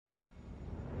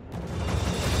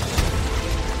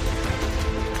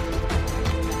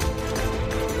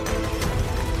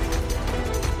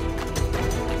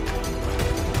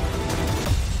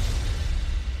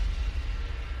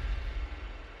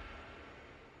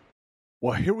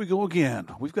Well, here we go again.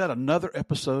 We've got another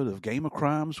episode of Game of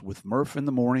Crimes with Murph in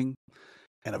the morning,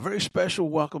 and a very special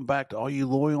welcome back to all you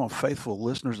loyal and faithful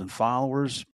listeners and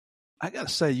followers. I got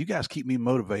to say, you guys keep me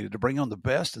motivated to bring on the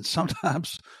best and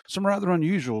sometimes some rather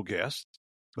unusual guests,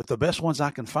 but the best ones I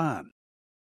can find.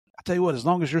 I tell you what, as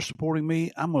long as you're supporting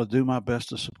me, I'm going to do my best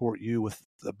to support you with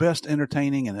the best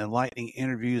entertaining and enlightening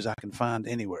interviews I can find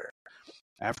anywhere.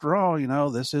 After all,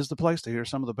 this is the place to hear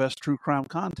some of the best true crime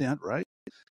content, right?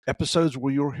 Episodes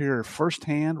where you'll hear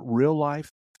firsthand,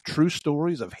 real-life, true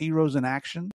stories of heroes in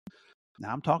action.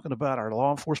 Now, I'm talking about our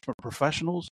law enforcement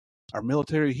professionals, our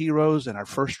military heroes, and our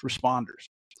first responders.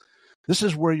 This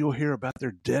is where you'll hear about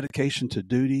their dedication to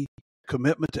duty,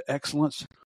 commitment to excellence,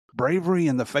 bravery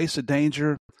in the face of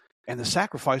danger, and the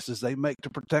sacrifices they make to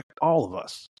protect all of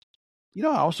us. I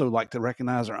also like to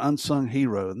recognize our unsung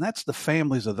hero, and that's the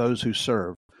families of those who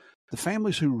serve. The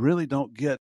families who really don't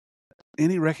get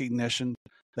any recognition.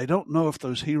 They don't know if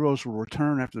those heroes will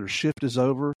return after their shift is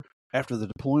over, after the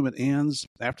deployment ends,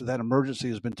 after that emergency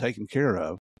has been taken care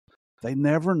of. They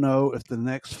never know if the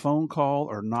next phone call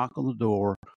or knock on the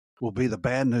door will be the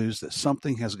bad news that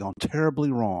something has gone terribly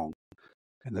wrong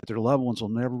and that their loved ones will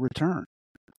never return.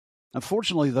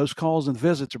 Unfortunately, those calls and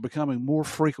visits are becoming more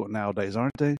frequent nowadays,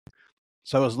 aren't they?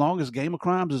 So as long as Game of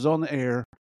Crimes is on the air,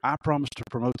 I promise to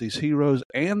promote these heroes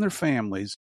and their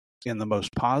families in the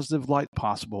most positive light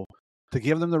possible, to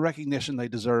give them the recognition they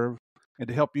deserve, and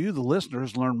to help you, the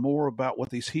listeners, learn more about what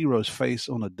these heroes face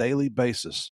on a daily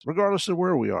basis, regardless of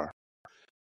where we are.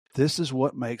 This is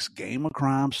what makes Game of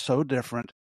Crimes so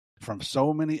different from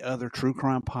so many other true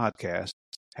crime podcasts,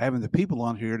 having the people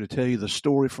on here to tell you the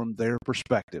story from their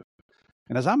perspective.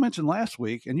 And as I mentioned last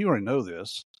week, and you already know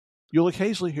this, you'll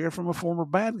occasionally hear from a former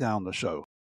bad guy on the show.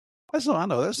 I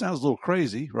know that sounds a little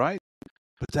crazy, right?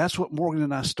 But that's what Morgan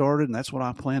and I started, and that's what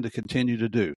I plan to continue to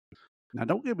do. Now,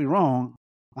 don't get me wrong,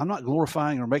 I'm not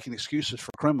glorifying or making excuses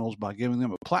for criminals by giving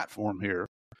them a platform here,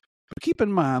 but keep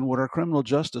in mind what our criminal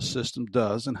justice system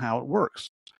does and how it works.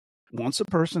 Once a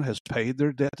person has paid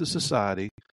their debt to society,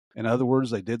 in other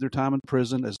words, they did their time in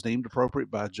prison as deemed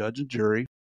appropriate by a judge and jury,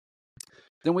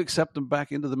 then we accept them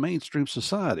back into the mainstream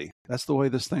society. That's the way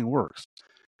this thing works.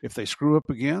 If they screw up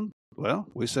again, well,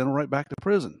 we send them right back to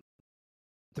prison.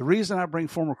 The reason I bring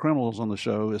former criminals on the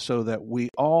show is so that we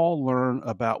all learn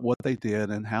about what they did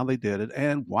and how they did it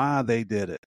and why they did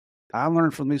it. I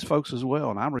learned from these folks as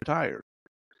well, and I'm retired.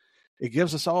 It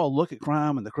gives us all a look at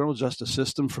crime and the criminal justice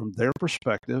system from their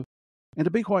perspective. And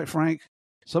to be quite frank,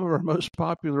 some of our most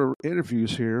popular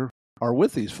interviews here are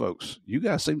with these folks. You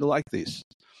guys seem to like these.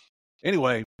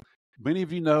 Anyway, many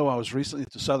of you know I was recently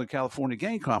at the Southern California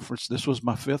Game Conference. This was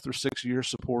my 5th or 6th year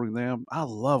supporting them. I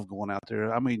love going out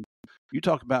there. I mean, you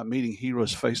talk about meeting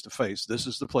heroes face to face. This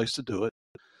is the place to do it.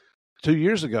 2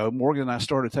 years ago, Morgan and I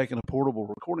started taking a portable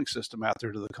recording system out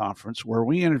there to the conference where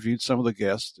we interviewed some of the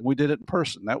guests, and we did it in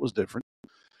person. That was different.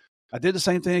 I did the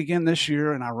same thing again this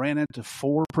year, and I ran into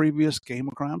 4 previous Game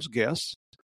of Crimes guests,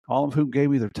 all of whom gave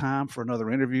me their time for another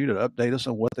interview to update us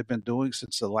on what they've been doing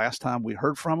since the last time we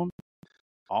heard from them.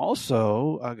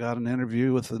 Also, I got an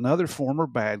interview with another former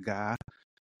bad guy.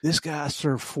 This guy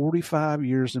served 45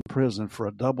 years in prison for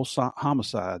a double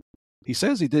homicide. He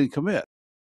says he didn't commit.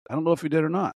 I don't know if he did or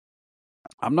not.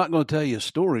 I'm not going to tell you his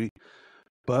story,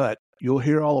 but you'll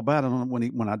hear all about it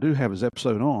when I do have his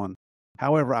episode on.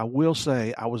 However, I will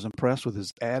say I was impressed with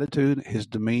his attitude, his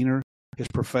demeanor, his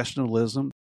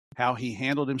professionalism, how he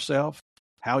handled himself,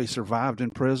 how he survived in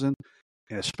prison,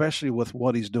 and especially with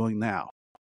what he's doing now.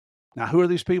 Now, who are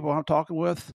these people I'm talking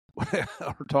with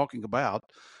or talking about?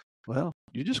 Well,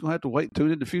 you're just going to have to wait and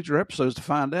tune into future episodes to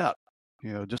find out.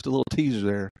 Just a little teaser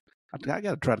there. I got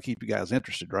to try to keep you guys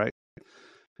interested, right?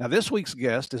 Now, this week's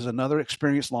guest is another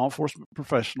experienced law enforcement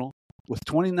professional with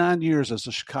 29 years as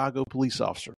a Chicago police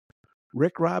officer,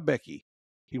 Rick Rybicki.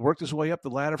 He worked his way up the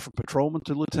ladder from patrolman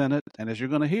to lieutenant, and as you're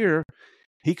going to hear,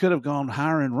 he could have gone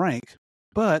higher in rank,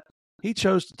 but he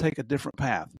chose to take a different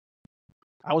path.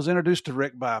 I was introduced to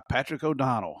Rick by Patrick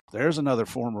O'Donnell. There's another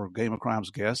former Game of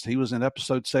Crimes guest. He was in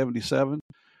episode 77.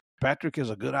 Patrick is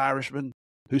a good Irishman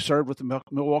who served with the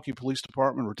Milwaukee Police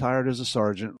Department, retired as a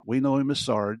sergeant. We know him as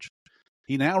Sarge.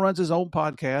 He now runs his own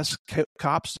podcast,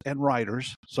 Cops and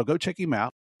Writers. So go check him out,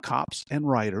 Cops and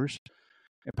Writers.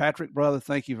 And Patrick, brother,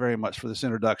 thank you very much for this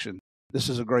introduction. This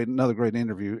is another great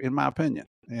interview, in my opinion.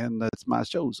 And that's my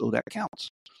show, so that counts.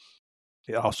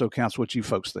 It also counts what you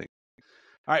folks think.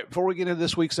 All right, before we get into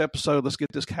this week's episode, let's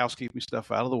get this housekeeping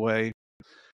stuff out of the way.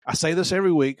 I say this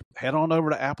every week. Head on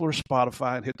over to Apple or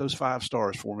Spotify and hit those 5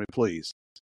 stars for me, please.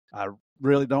 I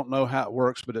really don't know how it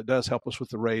works, but it does help us with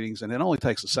the ratings, and it only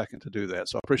takes a second to do that.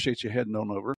 So I appreciate you heading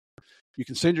on over. You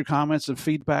can send your comments and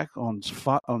feedback on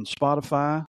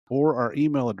Spotify or our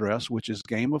email address, which is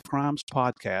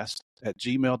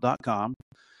gameofcrimespodcast@gmail.com.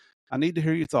 I need to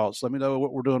hear your thoughts. Let me know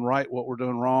what we're doing right, what we're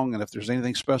doing wrong, and if there's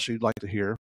anything special you'd like to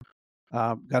hear.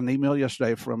 Got an email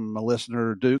yesterday from a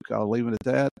listener, Duke. I'll leave it at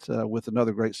that with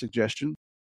another great suggestion.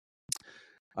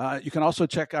 You can also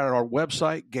check out our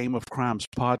website,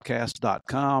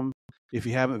 gameofcrimespodcast.com. If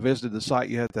you haven't visited the site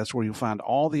yet, that's where you'll find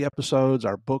all the episodes,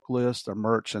 our book list, our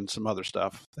merch, and some other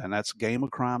stuff. And that's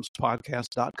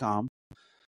gameofcrimespodcast.com.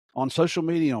 On social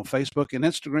media, on Facebook and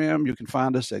Instagram, you can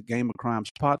find us at Game of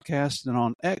Crimes Podcast. And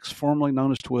on X, formerly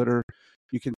known as Twitter,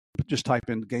 you can just type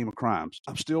in Game of Crimes.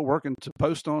 I'm still working to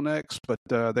post on X, but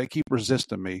they keep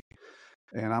resisting me.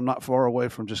 And I'm not far away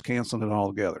from just canceling it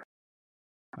altogether.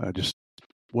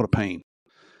 What a pain.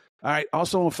 All right.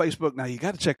 Also on Facebook, now you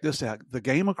got to check this out. The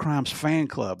Game of Crimes Fan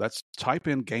Club. That's type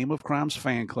in Game of Crimes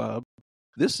Fan Club.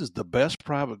 This is the best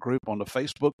private group on the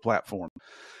Facebook platform.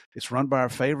 It's run by our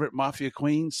favorite mafia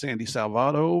queen, Sandy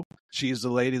Salvato. She is the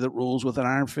lady that rules with an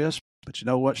iron fist, but you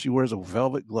know what? She wears a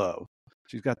velvet glove.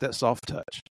 She's got that soft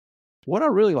touch. What I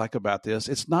really like about this,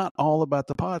 it's not all about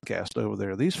the podcast over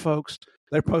there. These folks,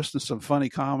 they're posting some funny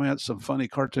comments, some funny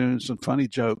cartoons, some funny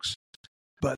jokes.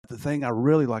 But the thing I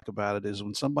really like about it is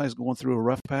when somebody's going through a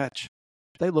rough patch,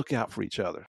 they look out for each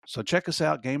other. So check us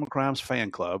out, Game of Crimes Fan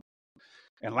Club.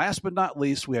 And last but not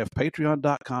least, we have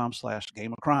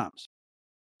patreon.com/Game of Crimes.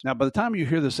 Now, by the time you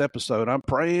hear this episode, I'm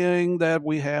praying that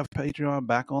we have Patreon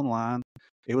back online.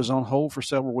 It was on hold for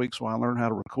several weeks while I learned how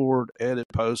to record, edit,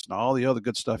 post, and all the other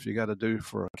good stuff you got to do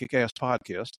for a kick-ass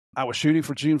podcast. I was shooting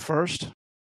for June 1st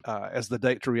as the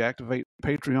date to reactivate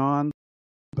Patreon.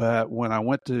 But when I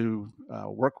went to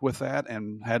work with that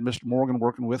and had Mr. Morgan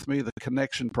working with me, the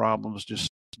connection problems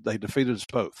they defeated us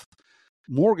both.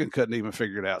 Morgan couldn't even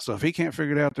figure it out. So if he can't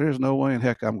figure it out, there's no way in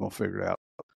heck I'm going to figure it out.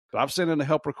 But I've sent in a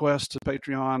help request to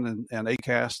Patreon and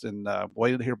Acast and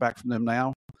waiting to hear back from them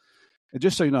now. And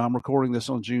just so you know, I'm recording this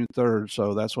on June 3rd.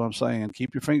 So that's what I'm saying.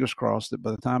 Keep your fingers crossed that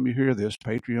by the time you hear this,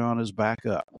 Patreon is back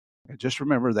up. And just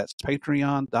remember, that's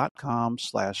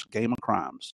patreon.com/Game of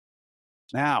Crimes.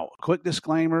 Now, a quick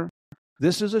disclaimer.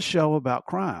 This is a show about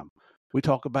crime. We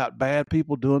talk about bad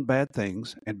people doing bad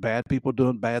things and bad people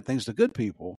doing bad things to good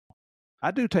people.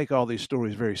 I do take all these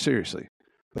stories very seriously.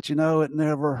 But you know, it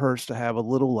never hurts to have a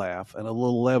little laugh and a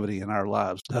little levity in our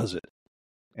lives, does it?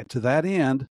 And to that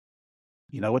end,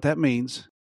 you know what that means?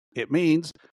 It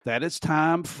means that it's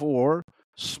time for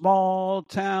Small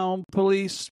Town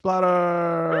Police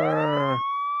Splatter.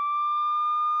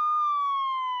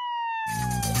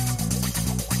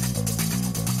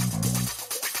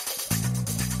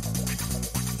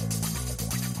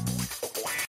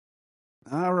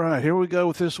 All right, here we go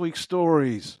with this week's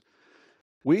stories.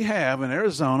 We have in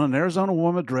Arizona, an Arizona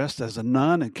woman dressed as a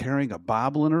nun and carrying a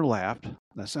Bible in her lap.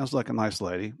 That sounds like a nice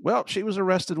lady. Well, she was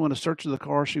arrested when a search of the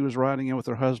car she was riding in with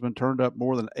her husband turned up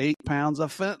more than 8 pounds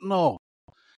of fentanyl.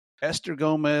 Esther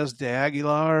Gomez de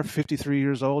Aguilar, 53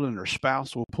 years old, and her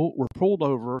spouse were pulled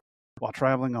over while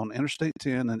traveling on Interstate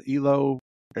 10 in Elo,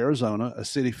 Arizona, a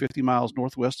city 50 miles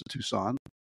northwest of Tucson.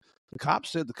 The cops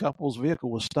said the couple's vehicle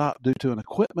was stopped due to an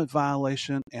equipment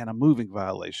violation and a moving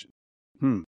violation.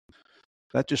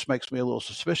 That just makes me a little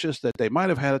suspicious that they might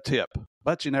have had a tip,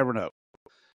 but you never know.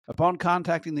 Upon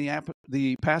contacting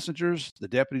the passengers, the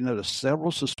deputy noticed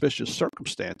several suspicious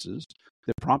circumstances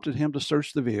that prompted him to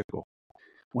search the vehicle.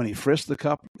 When he frisked the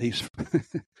couple, he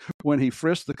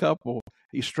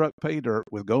struck pay dirt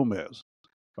with Gomez.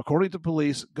 According to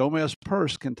police, Gomez's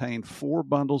purse contained 4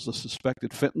 bundles of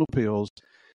suspected fentanyl pills,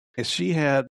 and she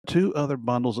had 2 other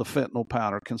bundles of fentanyl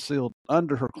powder concealed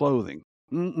under her clothing.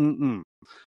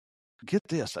 Get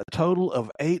this, a total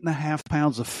of 8.5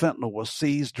 pounds of fentanyl was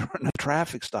seized during a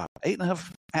traffic stop.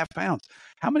 8.5 pounds.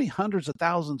 How many hundreds of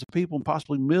thousands of people and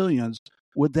possibly millions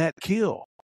would that kill?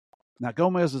 Now,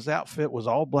 Gomez's outfit was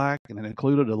all black, and it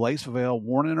included a lace veil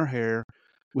worn in her hair.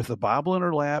 With the Bible in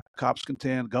her lap, cops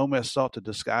contend Gomez sought to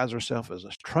disguise herself as a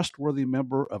trustworthy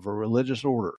member of a religious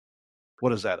order.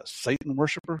 What is that, a Satan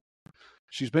worshiper?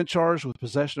 She's been charged with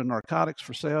possession of narcotics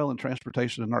for sale and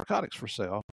transportation of narcotics for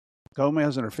sale.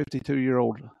 Gomez and her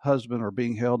 52-year-old husband are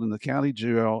being held in the county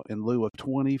jail in lieu of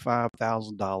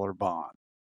 $25,000 bond.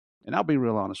 And I'll be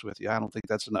real honest with you, I don't think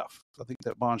that's enough. I think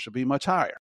that bond should be much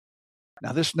higher.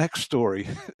 Now, this next story,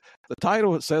 the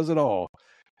title, it says it all.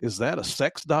 Is that a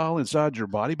sex doll inside your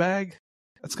body bag?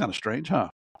 That's kind of strange, huh?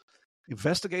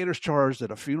 Investigators charged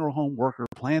that a funeral home worker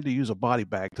planned to use a body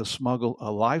bag to smuggle a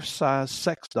life-size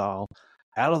sex doll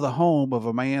out of the home of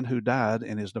a man who died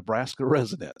in his Nebraska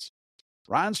residence.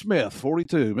 Ryan Smith,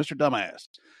 42, Mr. Dumbass.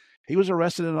 He was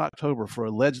arrested in October for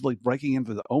allegedly breaking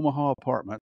into the Omaha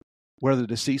apartment where the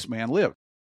deceased man lived.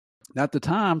 Now, at the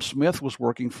time, Smith was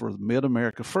working for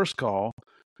Mid-America First Call,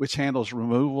 which handles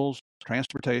removals,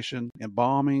 transportation,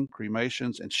 embalming,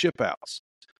 cremations, and ship-outs.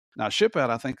 Now, ship-out,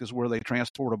 I think, is where they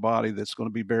transport a body that's going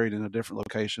to be buried in a different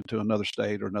location to another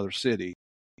state or another city.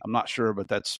 I'm not sure, but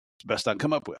that's the best I can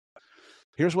come up with.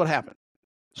 Here's what happened.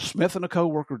 Smith and a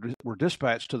co-worker were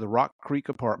dispatched to the Rock Creek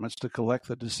Apartments to collect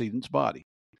the decedent's body.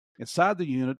 Inside the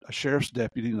unit, a sheriff's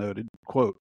deputy noted,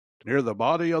 quote, near the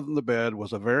body on the bed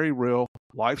was a very real,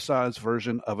 life-size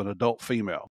version of an adult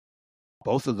female.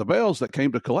 Both of the males that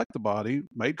came to collect the body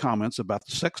made comments about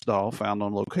the sex doll found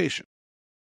on location.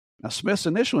 Now, Smith's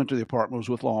initial entry to the apartment was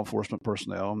with law enforcement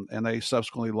personnel, and they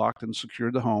subsequently locked and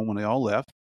secured the home when they all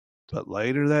left. But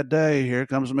later that day, here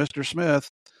comes Mr. Smith.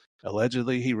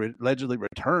 Allegedly, the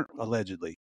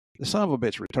son of a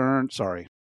bitch returned,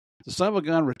 the son of a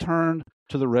gun returned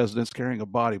to the residence carrying a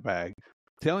body bag,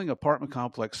 telling apartment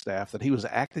complex staff that he was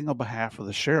acting on behalf of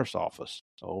the sheriff's office.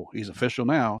 So he's official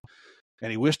now, and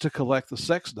he wished to collect the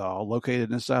sex doll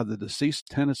located inside the deceased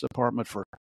tenant's apartment for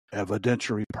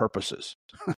evidentiary purposes.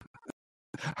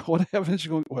 What evidence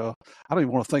well, I don't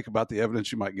even want to think about the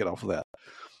evidence you might get off of that.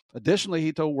 Additionally,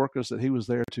 he told workers that he was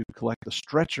there to collect the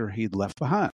stretcher he'd left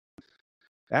behind.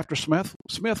 After Smith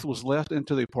was left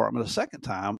into the apartment a second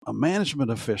time, a management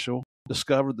official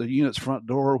discovered the unit's front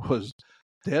door was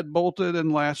deadbolted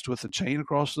and latched with a chain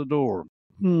across the door.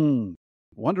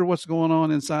 Wonder what's going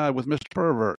on inside with Mr.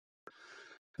 Pervert.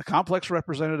 The complex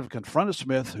representative confronted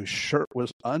Smith, whose shirt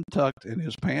was untucked and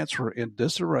his pants were in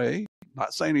disarray.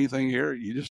 Not saying anything here.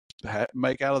 You just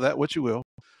make out of that what you will.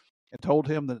 And told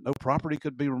him that no property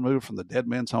could be removed from the dead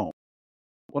man's home.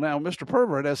 Well, now, Mr.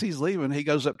 Pervert, as he's leaving, he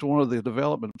goes up to one of the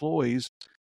development employees,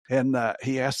 and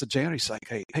he asks the janitor, he's like,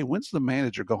 hey, when's the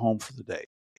manager go home for the day?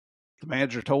 The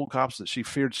manager told cops that she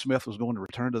feared Smith was going to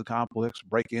return to the complex,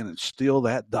 break in, and steal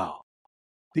that doll.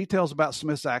 Details about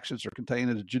Smith's actions are contained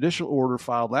in a judicial order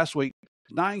filed last week,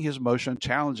 denying his motion,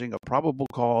 challenging a probable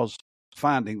cause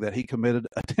finding that he committed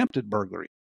attempted burglary.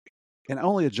 And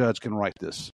only a judge can write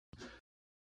this.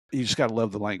 You just got to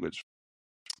love the language.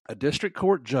 A district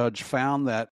court judge found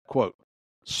that, quote,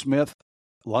 Smith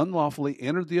unlawfully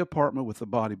entered the apartment with the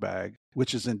body bag,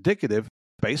 which is indicative,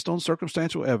 based on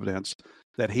circumstantial evidence,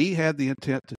 that he had the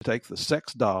intent to take the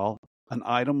sex doll, an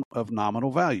item of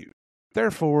nominal value.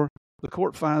 Therefore, the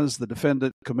court finds the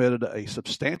defendant committed a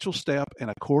substantial step in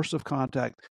a course of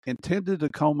conduct intended to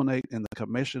culminate in the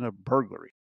commission of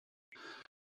burglary.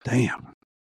 Damn.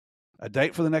 A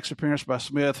date for the next appearance by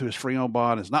Smith, who is free on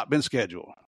bond, has not been scheduled.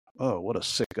 Oh, what a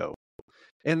sicko.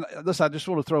 And this, I just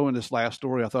want to throw in this last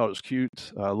story. I thought it was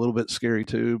cute, a little bit scary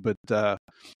too, but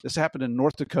this happened in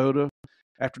North Dakota.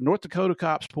 After North Dakota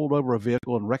cops pulled over a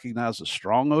vehicle and recognized a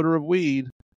strong odor of weed,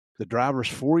 the driver's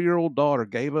 4-year-old daughter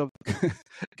gave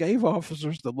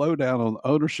officers the lowdown on the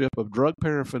ownership of drug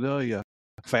paraphernalia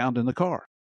found in the car.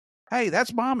 Hey,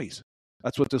 that's mommy's.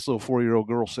 That's what this little 4-year-old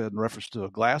girl said in reference to a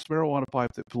glass marijuana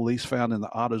pipe that police found in the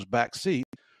auto's back seat,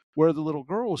 where the little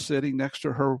girl was sitting next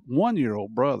to her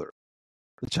 1-year-old brother.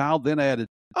 The child then added,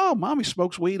 "Oh, mommy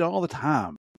smokes weed all the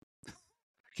time."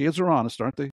 Kids are honest,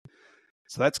 aren't they?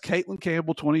 So that's Caitlin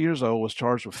Campbell, 20 years old, was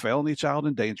charged with felony child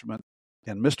endangerment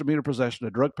and misdemeanor possession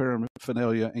of drug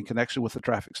paraphernalia in connection with the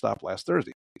traffic stop last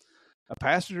Thursday. A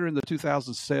passenger in the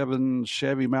 2007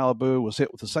 Chevy Malibu was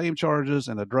hit with the same charges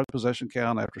and a drug possession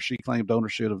count after she claimed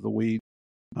ownership of the weed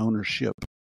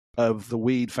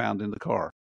found in the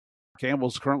car.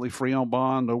 Campbell's currently free on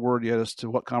bond. No word yet as to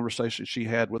what conversation she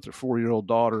had with her 4-year-old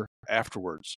daughter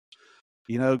afterwards.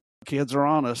 You know, kids are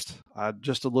honest. I'm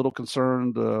just a little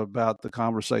concerned about the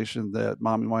conversation that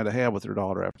mommy might have had with her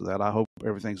daughter after that. I hope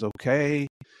everything's okay.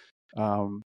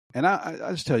 And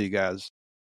I just tell you guys,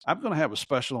 I'm going to have a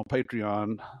special on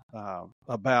Patreon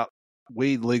about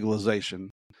weed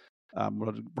legalization. I'm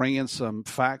going to bring in some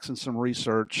facts and some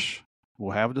research.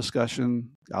 We'll have a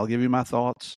discussion. I'll give you my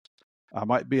thoughts. You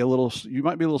might be a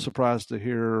little surprised to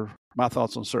hear my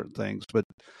thoughts on certain things, but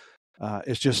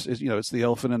it's the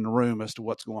elephant in the room as to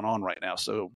what's going on right now.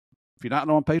 So if you're not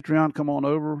on Patreon, come on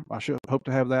over. I hope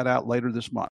to have that out later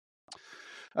this month.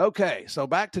 Okay, so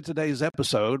back to today's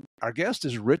episode. Our guest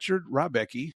is Richard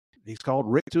Rybicki. He's called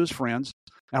Rick to his friends.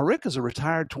 Now, Rick is a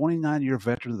retired 29-year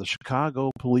veteran of the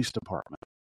Chicago Police Department.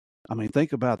 I mean,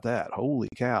 think about that. Holy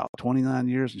cow, 29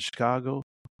 years in Chicago.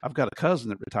 I've got a cousin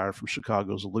that retired from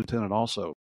Chicago as a lieutenant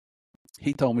also.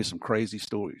 He told me some crazy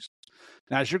stories.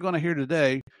 Now, as you're going to hear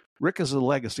today, Rick is a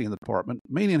legacy in the department,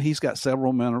 meaning he's got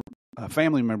several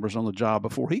family members on the job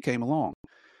before he came along.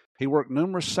 He worked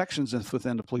numerous sections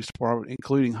within the police department,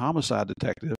 including homicide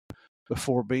detective,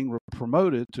 before being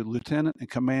promoted to lieutenant and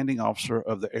commanding officer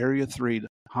of the Area 3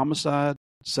 Homicide,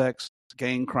 Sex,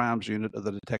 Gang Crimes Unit of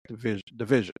the Detective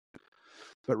Division.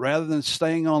 But rather than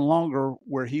staying on longer,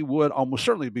 where he would almost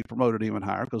certainly be promoted even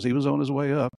higher because he was on his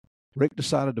way up, Rick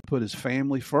decided to put his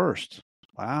family first.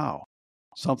 Wow.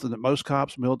 Something that most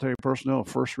cops, military personnel, and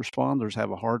first responders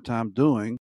have a hard time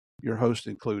doing, your host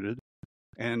included.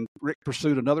 And Rick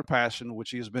pursued another passion,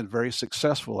 which he has been very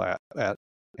successful at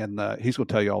and he's going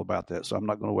to tell you all about that, so I'm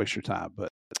not going to waste your time. But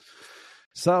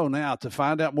so now, to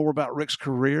find out more about Rick's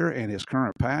career and his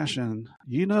current passion,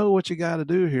 you know what you got to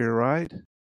do here, right?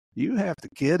 You have to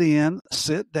get in,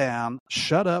 sit down,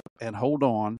 shut up, and hold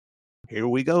on. Here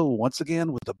we go once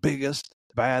again with the biggest,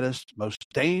 baddest, most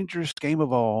dangerous game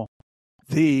of all,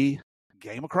 the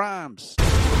Game of Crimes.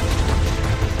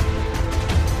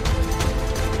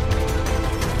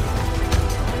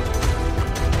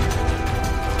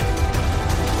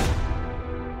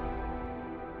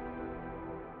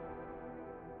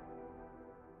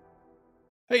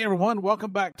 Hey everyone,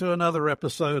 welcome back to another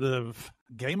episode of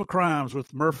Game of Crimes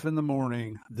with Murph in the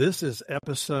Morning. This is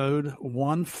episode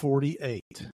 148.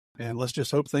 And let's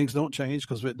just hope things don't change,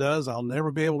 because if it does, I'll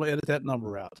never be able to edit that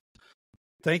number out.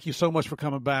 Thank you so much for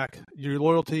coming back. Your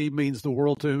loyalty means the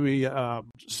world to me.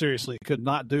 Seriously, could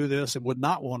not do this and would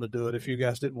not want to do it if you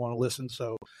guys didn't want to listen.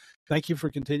 So thank you for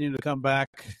continuing to come back.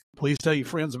 Please tell your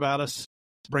friends about us.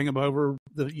 Bring them over.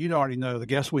 You already know the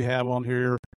guests we have on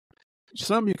here.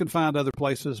 Some you can find other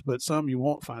places, but some you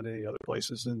won't find any other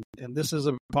places. And this is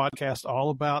a podcast all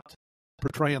about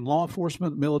portraying law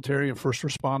enforcement, military, and first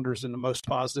responders in the most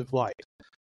positive light.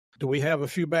 Do we have a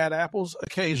few bad apples?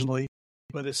 Occasionally,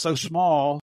 but it's so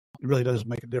small, it really doesn't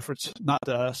make a difference, not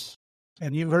to us.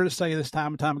 And you've heard us say this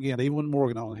time and time again, even when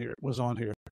Morgan was on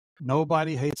here.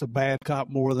 Nobody hates a bad cop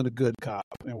more than a good cop,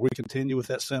 and we continue with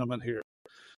that sentiment here.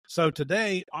 So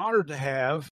today, honored to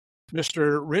have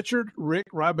Mr. Richard Rick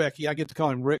Rybicki. I get to call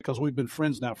him Rick because we've been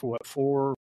friends now for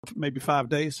 4, maybe 5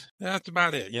 days? That's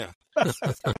about it, yeah.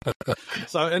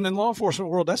 So, and in law enforcement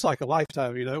world, that's like a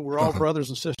lifetime, you know. We're all brothers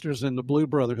and sisters in the Blue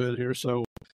Brotherhood here. So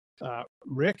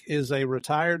Rick is a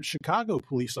retired Chicago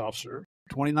police officer,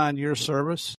 29 years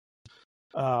service.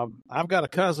 I've got a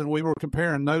cousin. We were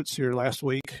comparing notes here last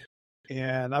week,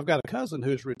 and I've got a cousin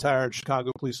who's retired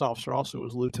Chicago police officer, also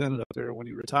was a lieutenant up there when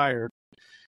he retired.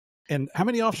 And how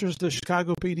many officers does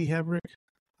Chicago PD have, Rick?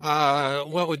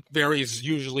 Well, it varies.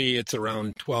 Usually it's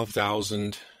around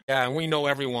 12,000. Yeah, and we know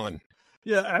everyone.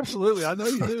 Yeah, absolutely. I know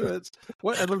you do.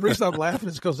 And the reason I'm laughing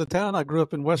is because the town I grew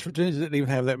up in, West Virginia, didn't even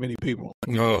have that many people.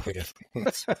 Oh, yes.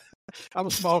 I'm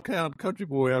a small town country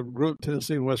boy. I grew up in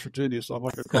Tennessee and West Virginia, so I'm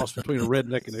like a cross between a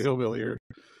redneck and a hillbilly here.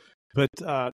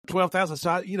 But 12,000,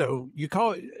 so you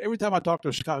call it, every time I talk to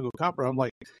a Chicago copper, I'm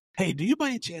like, hey, do you by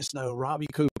any chance know Robbie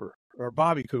Cooper? Or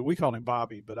Bobby Cooper. We call him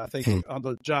Bobby, but I think on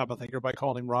the job, I think everybody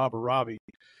called him Rob or Robbie.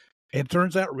 And it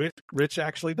turns out Rich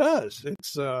actually does.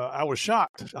 It's I was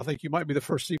shocked. I think you might be the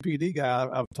first CPD guy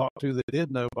I've talked to that did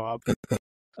know Bob.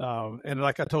 And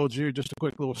like I told you, just a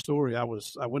quick little story. I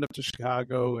went up to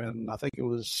Chicago, and I think it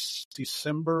was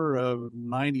December of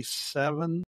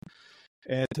 '97,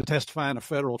 and to testify in a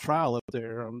federal trial up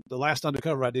there. The last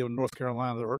undercover I did in North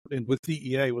Carolina, with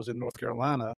DEA, was in North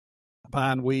Carolina,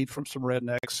 buying weed from some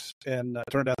rednecks, and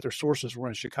turned out their sources were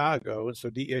in Chicago, and so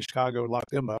DEA Chicago locked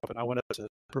them up, and I went up to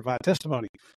provide testimony.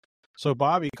 So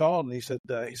Bobby called, and he said,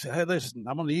 hey, listen,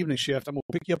 I'm on the evening shift. I'm going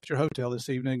to pick you up at your hotel this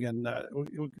evening, and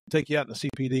we'll take you out in the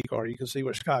CPD car. You can see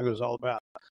what Chicago is all about.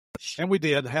 And we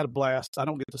did. Had a blast. I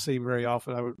don't get to see him very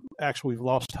often. Actually, we've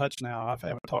lost touch now. I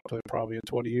haven't talked to him probably in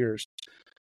 20 years.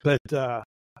 But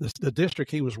the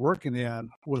district he was working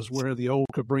in was where the old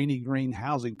Cabrini Green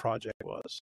housing project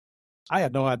was. I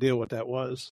had no idea what that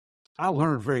was. I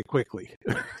learned very quickly.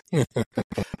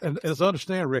 And as I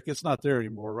understand, Rick, it's not there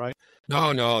anymore, right?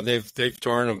 No, they've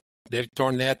torn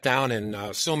that down,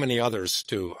 and so many others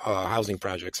too, housing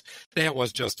projects. That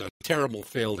was just a terrible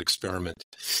failed experiment.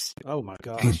 Oh my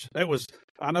gosh.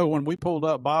 I know when we pulled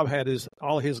up, Bob had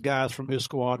all his guys from his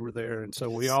squad were there, and so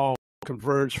we all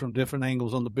converged from different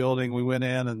angles on the building. We went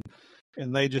in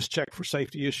and they just checked for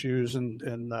safety issues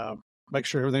and make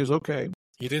sure everything was okay.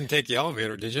 You didn't take the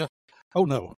elevator, did you? Oh,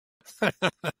 no. I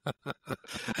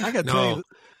got to tell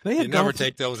you, you never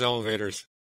take those elevators.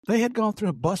 They had gone through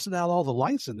and busted out all the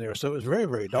lights in there, so it was very,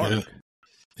 very dark.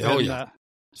 Yeah. Oh, yeah.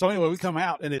 So anyway, we come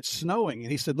out, and it's snowing,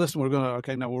 and he said, listen, we're going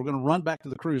to run back to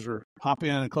the cruiser, hop in,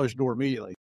 and close the door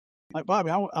immediately. like, Bobby,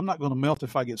 I'm not going to melt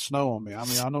if I get snow on me. I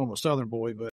mean, I know I'm a Southern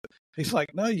boy, but he's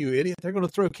like, no, you idiot. They're going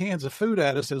to throw cans of food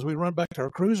at us as we run back to our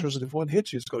cruisers, and if one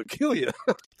hits you, it's going to kill you.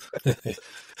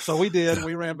 So we did.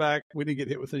 We ran back. We didn't get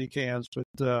hit with any cans, but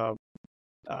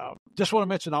just want to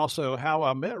mention also how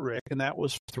I met Rick, and that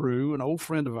was through an old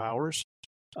friend of ours,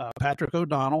 Patrick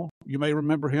O'Donnell. You may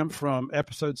remember him from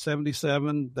episode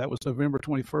 77. That was November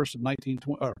 21st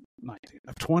of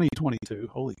 2022.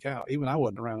 Holy cow. Even I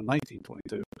wasn't around in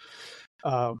 1922.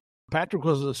 Patrick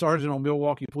was a sergeant on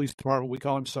Milwaukee Police Department. We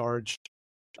call him Sarge.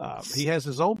 He has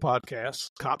his own podcast,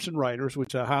 Cops and Writers,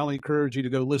 which I highly encourage you to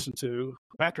go listen to.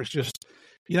 Patrick's just,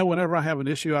 whenever I have an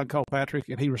issue, I call Patrick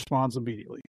and he responds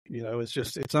immediately.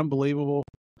 It's unbelievable.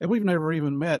 And we've never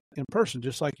even met in person,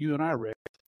 just like you and I, Rick.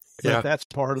 But that's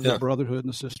part of the brotherhood and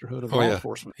the sisterhood of law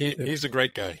enforcement. He's a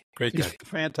great guy. He's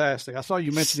fantastic. I saw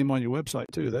you mention him on your website,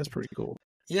 too. That's pretty cool.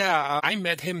 Yeah, I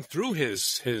met him through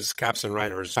his Cops and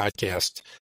Writers podcast.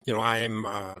 I am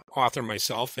author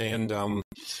myself, and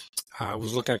I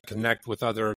was looking to connect with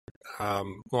other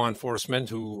law enforcement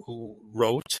who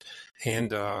wrote,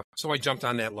 and so I jumped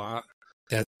on that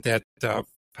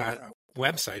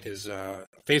website, his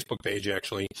Facebook page,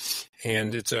 actually,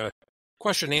 and it's a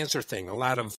question-answer thing. A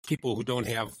lot of people who don't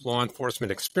have law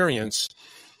enforcement experience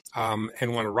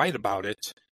and want to write about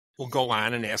it will go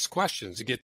on and ask questions to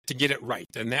get it right,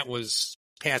 and that was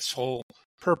Pat's whole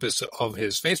purpose of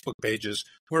his Facebook page is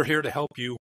we're here to help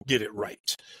you get it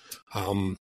right.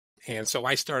 And so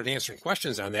I started answering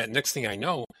questions on that. Next thing I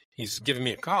know, he's giving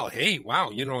me a call. Hey,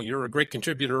 wow, you're a great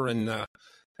contributor, and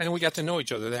we got to know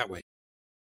each other that way.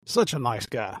 Such a nice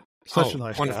guy. Such a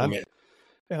nice wonderful guy. Man.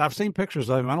 And I've seen pictures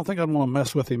of him. I don't think I'd want to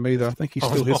mess with him either. I think he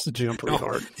still hits the gym pretty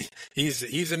hard.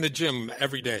 He's in the gym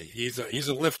every day. He's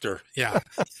a lifter. Yeah.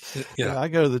 Yeah. I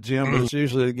go to the gym, but it's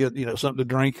usually to get something to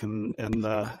drink and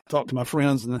talk to my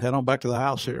friends, and then head on back to the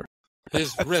house here.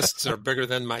 His wrists are bigger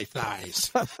than my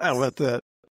thighs. How about that?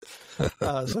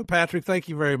 So, Patrick, thank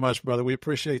you very much, brother. We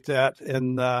appreciate that.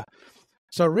 And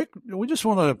so, Rick, we just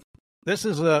want to. This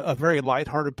is a very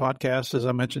lighthearted podcast, as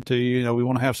I mentioned to you. We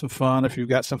want to have some fun. If you've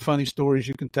got some funny stories,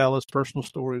 you can tell us, personal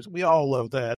stories. We all love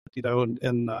that,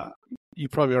 and you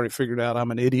probably already figured out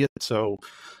I'm an idiot. So,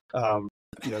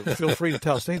 feel free to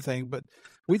tell us anything. But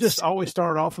we just always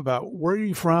start off about where are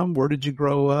you from? Where did you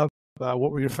grow up?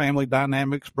 What were your family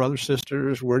dynamics, brothers,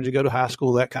 sisters? Where did you go to high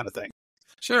school? That kind of thing.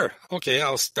 Sure. Okay,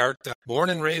 I'll start.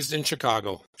 Born and raised in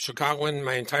Chicagoan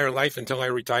my entire life until I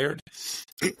retired.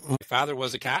 My father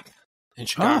was a cop in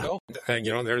Chicago.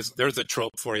 There's a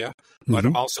trope for you, but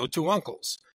also two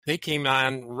uncles. They came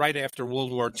on right after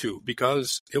World War II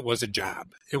because it was a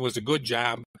job. It was a good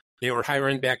job. They were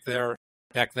hiring back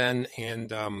then,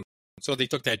 and so they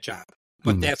took that job.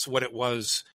 But that's what it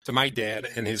was to my dad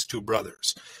and his two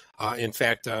brothers. In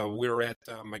fact, we were at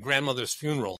my grandmother's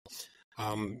funeral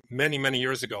many, many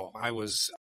years ago. I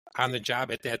was on the job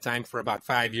at that time for about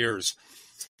 5 years,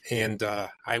 and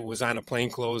I was on a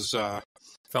plainclothes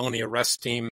felony arrest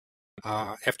team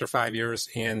after 5 years,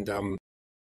 and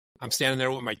I'm standing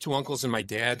there with my two uncles and my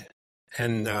dad,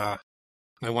 and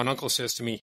my one uncle says to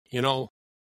me,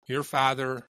 your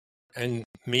father and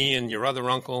me and your other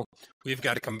uncle, we've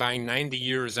got a combined 90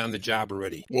 years on the job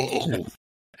already. Whoa.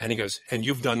 And he goes, and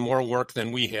you've done more work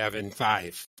than we have in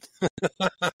 5.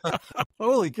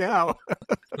 Holy cow.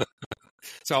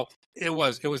 So it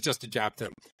was just a job to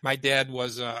him. My dad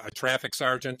was a traffic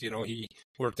sergeant. He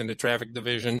worked in the traffic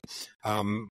division.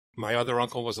 My other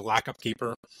uncle was a lockup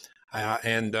keeper.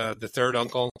 And the third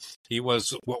uncle, he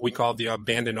was what we call the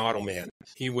abandoned auto man.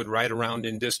 He would ride around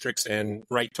in districts and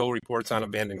write tow reports on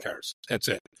abandoned cars. That's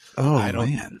it. Oh,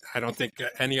 man. I don't think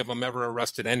any of them ever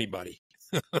arrested anybody.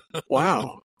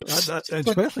 Wow.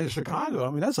 Especially in Chicago. I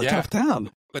mean, that's a tough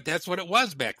town. But that's what it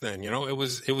was back then. It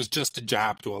was just a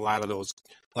job to a lot of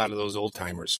those old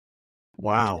timers.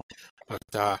 Wow.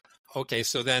 But okay,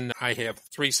 so then I have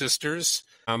 3 sisters.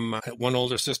 I'm one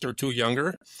older sister, 2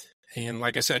 younger. And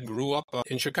like I said, grew up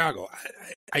in Chicago.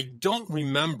 I don't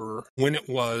remember when it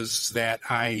was that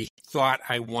I thought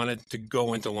I wanted to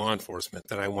go into law enforcement,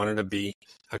 that I wanted to be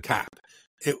a cop.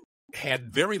 It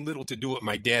had very little to do with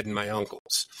my dad and my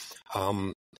uncles.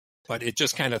 But it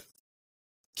just kind of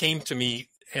came to me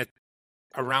at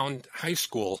around high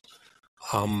school,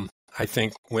 I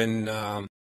think, when a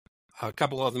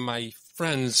couple of my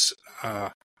friends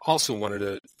also wanted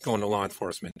to go into law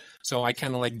enforcement. So I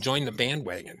kind of joined the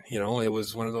bandwagon. It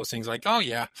was one of those things like, oh,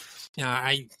 yeah,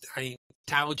 I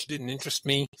college didn't interest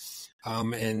me.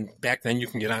 And back then you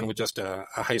can get on with just a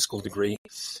high school degree.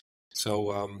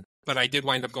 So, but I did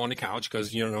wind up going to college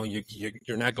because, you're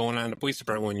not going on the police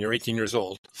department when you're 18 years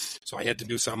old. So I had to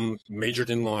do something, majored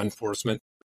in law enforcement.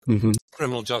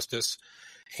 criminal justice.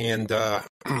 And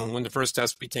when the first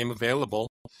test became available,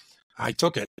 I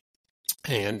took it.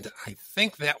 And I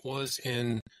think that was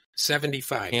in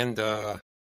 75. And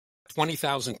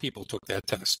 20,000 people took that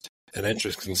test, an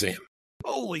entrance exam.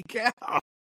 Holy cow.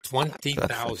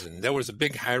 20,000. There was a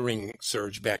big hiring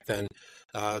surge back then.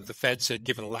 The feds had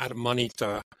given a lot of money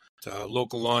to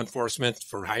local law enforcement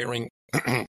for hiring.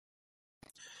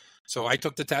 So I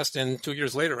took the test, and 2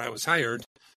 years later, I was hired,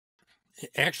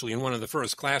 actually in one of the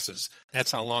first classes.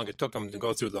 That's how long it took them to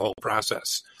go through the whole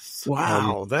process.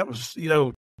 Wow. That was,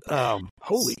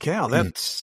 holy cow.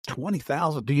 That's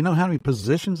 20,000. Do you know how many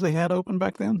positions they had open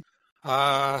back then?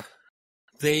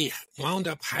 They wound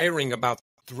up hiring about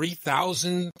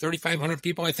 3,500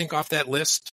 people, I think, off that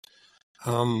list.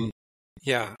 Total.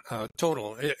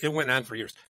 It went on for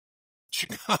years.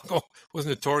 Chicago was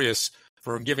notorious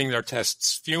for giving their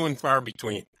tests few and far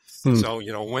between. So,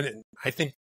 I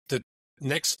think the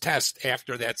next test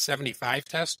after that 75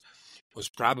 test was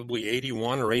probably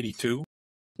 81 or 82.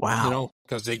 Wow.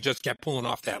 Because they just kept pulling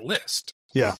off that list.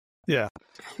 Yeah. Yeah.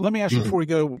 Let me ask you before we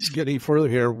get any further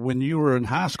here. When you were in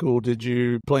high school, did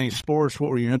you play any sports?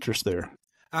 What were your interests there?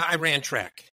 I ran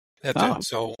track. That's it.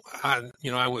 So, I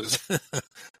was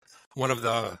one of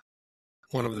the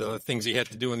things you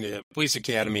had to do in the police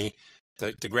academy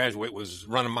to graduate was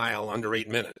run a mile under 8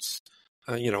 minutes.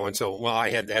 And so, I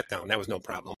had that down. That was no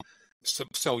problem.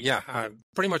 So yeah, I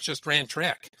pretty much just ran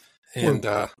track. And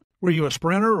were you a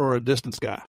sprinter or a distance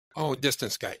guy? Oh,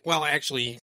 distance guy. Well,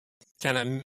 actually, kind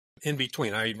of in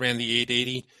between. I ran the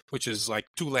 880, which is like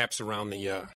 2 laps around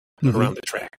the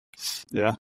track.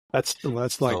 Yeah,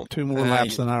 that's like 2 more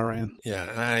laps than I ran.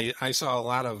 Yeah, I saw a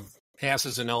lot of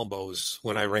asses and elbows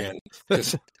when I ran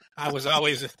because I was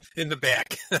always in the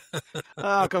back.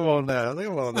 Oh, come on now.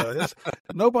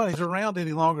 Nobody's around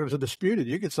any longer to dispute it.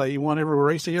 You could say you won every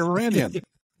race you ever ran in.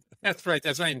 That's right.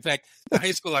 In fact, the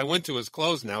high school I went to is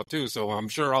closed now, too, so I'm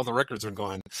sure all the records are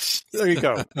gone. There you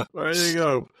go. There you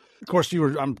go. Of course,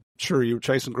 I'm sure you were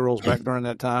chasing girls back during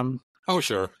that time. Oh,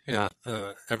 sure. Yeah,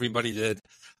 everybody did.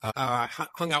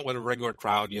 Hung out with a regular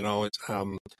crowd, It's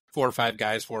 4 or 5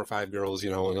 guys, 4 or 5 girls,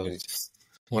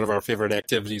 One of our favorite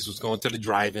activities was going to the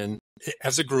drive-in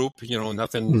as a group,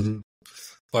 nothing.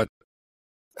 But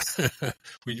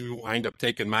we wind up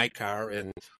taking my car,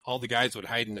 and all the guys would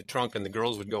hide in the trunk, and the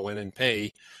girls would go in and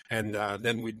pay, and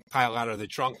then we'd pile out of the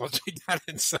trunk once we got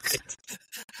inside.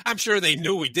 I'm sure they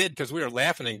knew we did because we were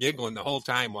laughing and giggling the whole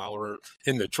time while we were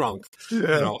in the trunk,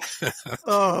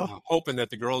 hoping that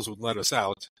the girls would let us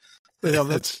out. Yeah,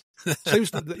 that's seems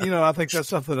to, I think that's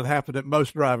something that happened at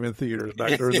most drive-in theaters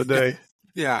back during the day.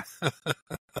 Yeah.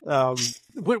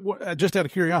 Just out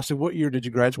of curiosity, what year did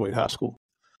you graduate high school?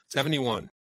 71.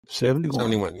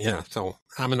 71. Yeah. So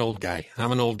I'm an old guy.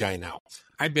 I'm an old guy now.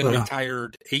 I've been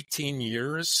retired 18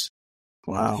 years.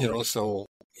 Wow. So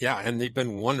yeah, and they've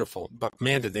been wonderful. But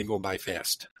man, did they go by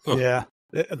fast. Yeah,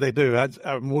 they do.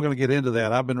 We're going to get into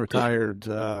that. I've been retired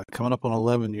coming up on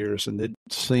 11 years, and it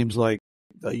seems like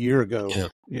a year ago,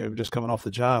 just coming off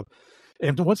the job.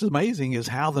 And what's amazing is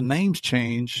how the names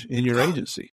change in your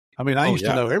agency. I mean, I used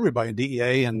to know everybody in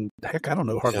DEA, and heck, I don't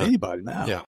know hardly anybody now.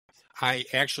 Yeah. I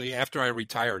actually, after I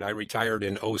retired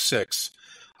in 2006.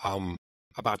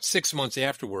 About 6 months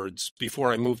afterwards,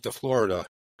 before I moved to Florida,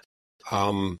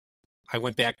 I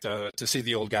went back to see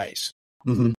the old guys.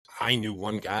 Mm-hmm. I knew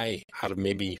one guy out of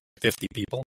maybe 50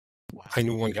 people. Wow. I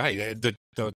knew one guy. The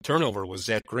turnover was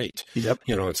that great. Yep.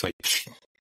 It's like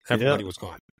everybody was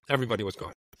gone. Everybody was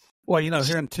gone. Well,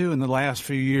 here too, in the last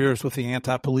few years with the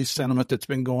anti-police sentiment that's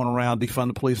been going around, defund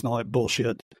the police and all that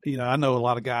bullshit. I know a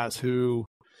lot of guys who,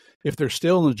 if they're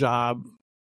still in the job,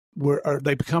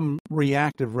 they become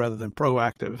reactive rather than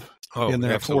proactive in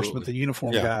their enforcement. The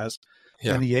uniform guys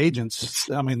and the agents,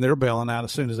 they're bailing out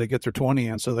as soon as they get their 20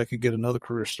 in so they can get another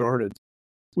career started,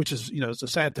 which is, it's a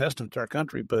sad testament to our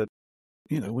country. But,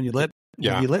 when you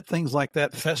let things like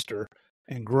that fester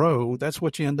and grow, that's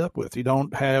what you end up with. You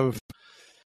don't have,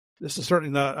 this is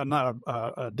certainly not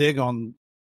a dig on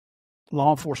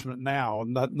law enforcement now,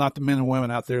 not the men and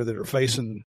women out there that are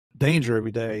facing danger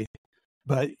every day,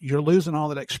 but you're losing all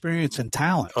that experience and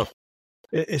talent. Oh.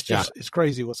 It's just, it's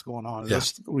crazy what's going on. Yeah.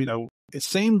 It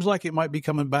seems like it might be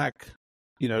coming back,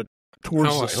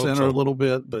 towards the center a little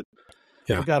bit, but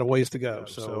we've got a ways to go.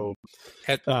 So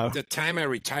at the time I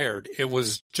retired, it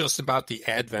was just about the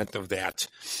advent of that,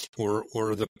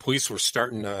 where the police were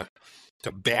starting to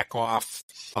back off,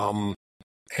 and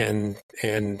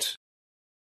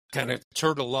kind of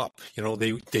turtle up.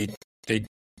 They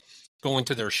go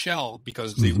into their shell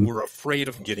because they were afraid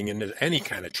of getting into any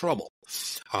kind of trouble,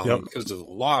 because of the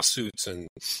lawsuits and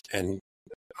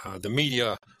the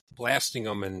media blasting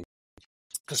them, and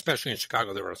especially in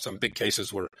Chicago, there were some big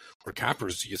cases where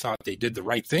coppers, you thought they did the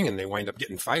right thing and they wind up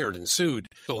getting fired and sued.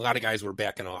 So a lot of guys were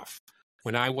backing off.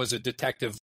 When I was a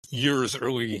detective years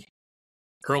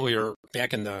earlier,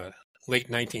 back in the late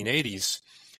 1980s,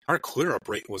 our clear-up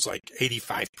rate was like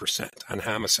 85% on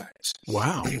homicides.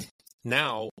 Wow.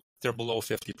 Now they're below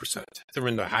 50%. They're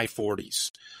in the high 40s.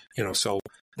 So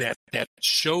that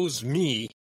shows me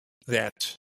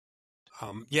that,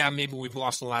 maybe we've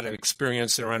lost a lot of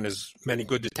experience. There aren't as many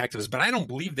good detectives, but I don't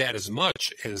believe that as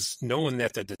much as knowing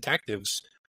that the detectives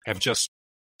have just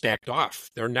backed off.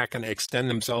 They're not going to extend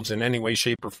themselves in any way,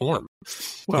 shape, or form.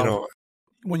 Well,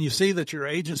 when you see that your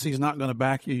agency is not going to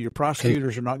back you, your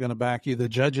prosecutors are not going to back you, the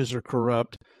judges are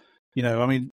corrupt.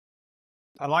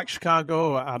 I like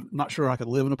Chicago. I'm not sure I could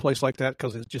live in a place like that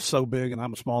because it's just so big, and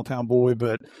I'm a small town boy.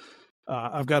 But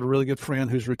I've got a really good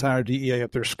friend who's retired DEA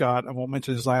up there, Scott. I won't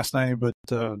mention his last name, but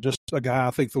just a guy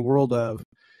I think the world of.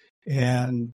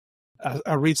 And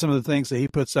I read some of the things that he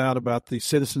puts out about the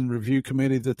citizen review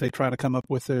committee that they try to come up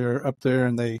with up there,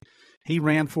 and he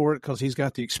ran for it because he's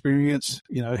got the experience.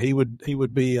 He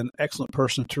would be an excellent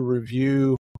person to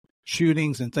review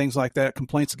shootings and things like that,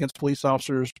 complaints against police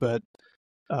officers. But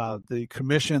the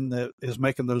commission that is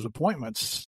making those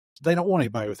appointments, they don't want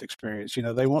anybody with experience.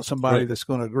 They want somebody that's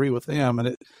going to agree with them.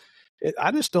 And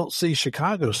I just don't see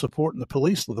Chicago supporting the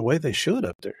police the way they should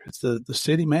up there. It's the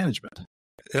city management.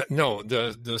 No,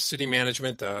 the city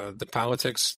management, the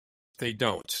politics, they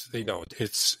don't.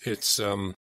 It's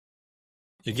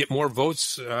you get more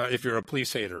votes if you're a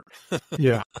police hater.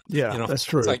 Yeah, that's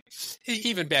true. It's like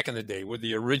even back in the day with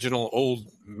the original old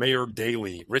Mayor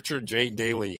Daley, Richard J.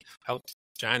 Daley, helped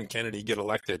John Kennedy get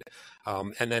elected,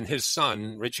 and then his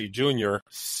son Richie Jr.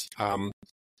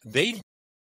 They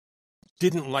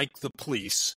didn't like the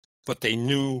police, but they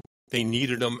knew they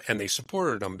needed them and they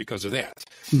supported them because of that.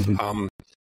 Mm-hmm.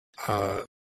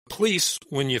 Police,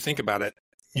 when you think about it,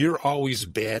 you're always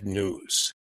bad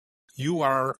news. You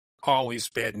are always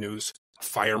bad news.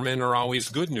 Firemen are always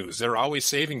good news. They're always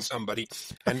saving somebody,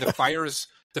 and the fires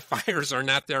are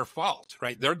not their fault,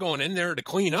 right? They're going in there to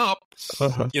clean up,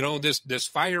 this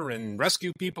fire and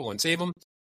rescue people and save them.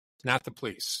 Not the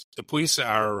police. The police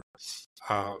are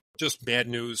just bad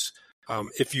news.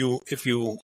 If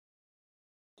you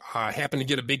happen to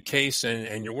get a big case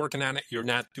and you're working on it, you're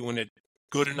not doing it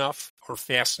good enough or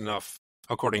fast enough,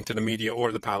 according to the media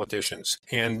or the politicians.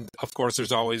 And of course,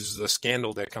 there's always the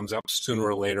scandal that comes up sooner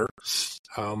or later,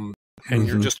 and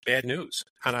you're just bad news.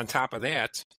 And on top of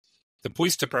that, the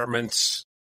police departments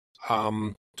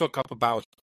took up about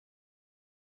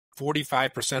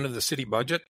 45% of the city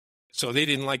budget, so they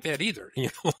didn't like that either.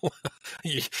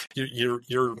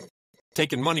 You're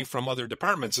taking money from other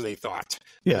departments, they thought.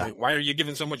 Yeah. Why are you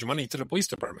giving so much money to the police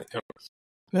department?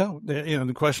 Well,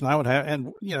 the question I would have,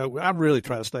 and, I really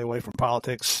try to stay away from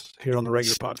politics here on the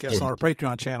regular podcast. On our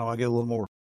Patreon channel, I get a little more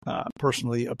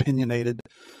personally opinionated.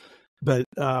 But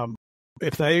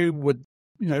if they would,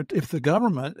 if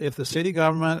the city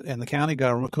government and the county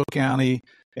government, Cook County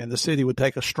and the city would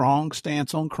take a strong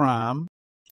stance on crime,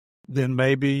 then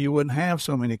maybe you wouldn't have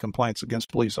so many complaints against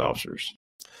police officers.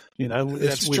 We've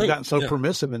gotten so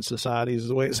permissive in society is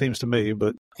the way it seems to me.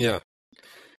 But yeah.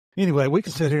 Anyway, we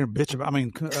can sit here and bitch about,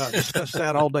 discuss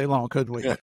that all day long, couldn't we?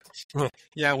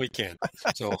 Yeah, we can.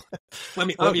 So let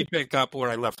me pick up where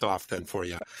I left off then for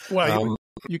you. Well,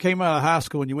 you came out of high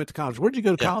school and you went to college. Where'd you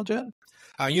go to college at?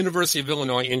 University of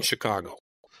Illinois in Chicago.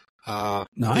 Nice.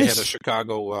 They had a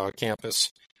Chicago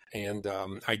campus, and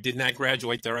I did not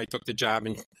graduate there. I took the job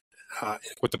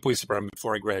with the police department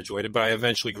before I graduated, but I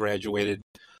eventually graduated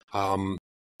from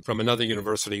another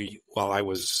university while I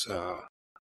was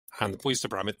on the police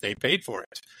department. They paid for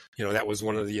it. That was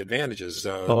one of the advantages.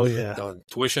 The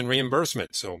tuition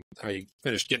reimbursement. So I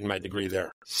finished getting my degree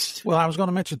there. Well, I was going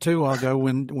to mention too a while ago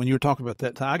when you were talking about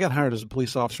that time, I got hired as a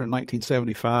police officer in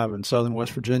 1975 in Southern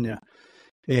West Virginia,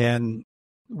 and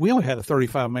we only had a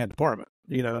 35-man department.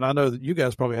 And I know that you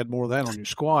guys probably had more of that on your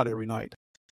squad every night.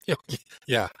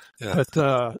 Yeah. But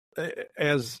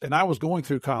and I was going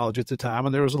through college at the time,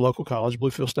 and there was a local college,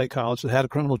 Bluefield State College, that had a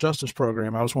criminal justice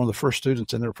program. I was one of the first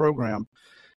students in their program,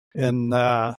 and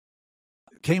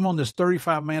came on this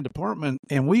 35-man department,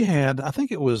 and we had, I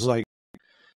think it was like,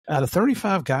 out of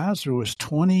 35 guys, there was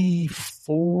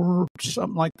 24,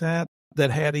 something like that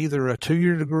had either a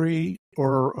 2-year degree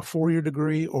or a 4-year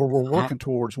degree, or were working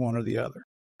towards one or the other.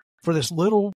 For this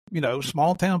little,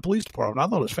 small town police department, I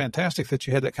thought it was fantastic that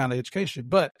you had that kind of education.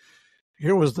 But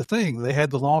here was the thing. They had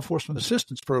the Law Enforcement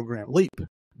Assistance Program, LEAP,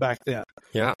 back then.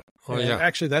 Yeah. Oh, yeah.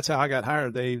 Actually, that's how I got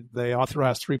hired. They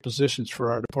authorized 3 positions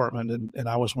for our department, and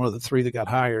I was one of the 3 that got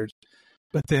hired.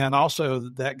 But then also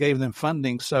that gave them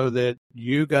funding so that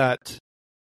you got,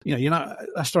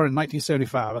 I started in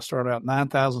 1975. I started out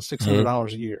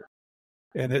 $9,600 a year.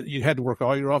 And you had to work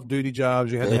all your off-duty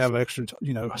jobs. You had to have extra,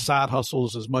 side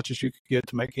hustles as much as you could get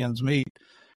to make ends meet.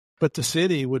 But the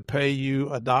city would pay you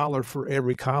 $1 for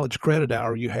every college credit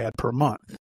hour you had per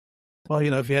month. Well,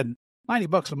 if you had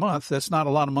 $90 a month, that's not a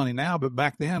lot of money now, but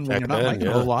back then, when you're not making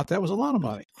a whole lot, that was a lot of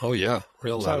money. Oh, yeah,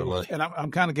 lot of money. And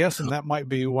I'm kind of guessing that might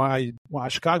be why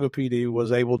Chicago PD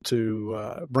was able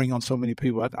to bring on so many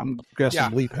people. I'm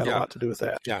guessing LEAP had a lot to do with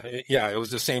that. Yeah, it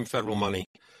was the same federal money.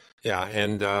 Yeah,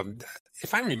 and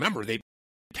if I remember, they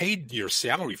paid your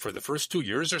salary for the first 2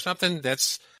 years or something.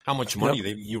 That's how much money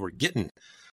you were getting.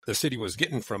 The city was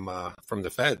getting from the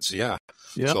feds. Yeah.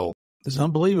 So it's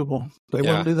unbelievable. They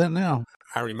wouldn't do that now.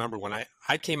 I remember when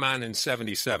I came on in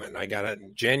 77. I got it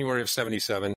in January of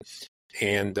 77,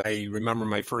 and I remember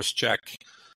my first check,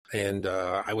 and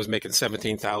I was making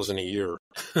 $17,000 a year.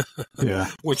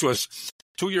 Which was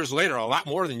 2 years later a lot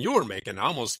more than you were making,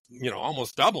 almost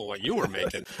double what you were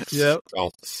making.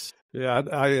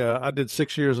 I did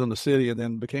 6 years in the city and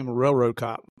then became a railroad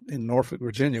cop in Norfolk,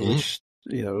 Virginia, which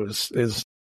is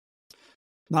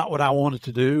not what I wanted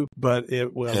to do, but I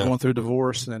was going through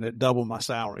divorce and it doubled my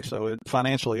salary. So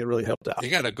financially, it really helped out. You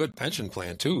got a good pension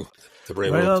plan too.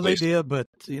 They did, but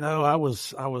I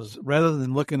was rather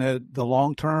than looking at the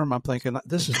long term, I'm thinking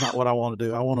this is not what I want to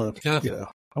do. I want to,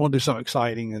 I want to do something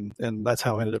exciting, and that's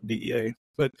how I ended up DEA.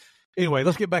 But anyway,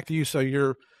 let's get back to you. So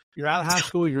you're out of high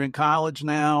school, you're in college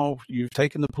now. You've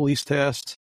taken the police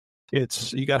test.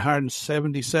 You got hired in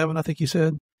 77, I think you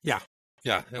said. Yeah,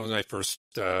 that was my first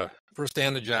day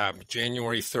on the job,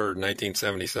 January 3rd,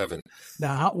 1977.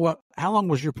 Now, how long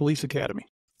was your police academy?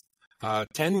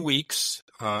 10 weeks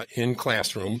in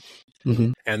classroom,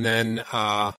 and then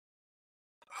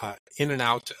in and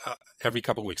out every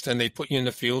couple of weeks. Then they put you in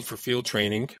the field for field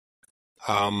training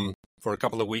for a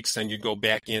couple of weeks. Then you'd go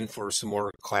back in for some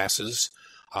more classes.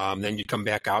 Then you'd come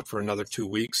back out for another 2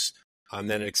 weeks, and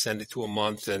then extend it to a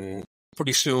month. And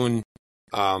pretty soon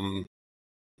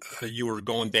you were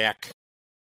going back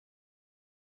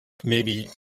maybe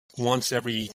once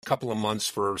every couple of months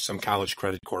for some college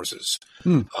credit courses.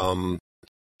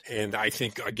 And I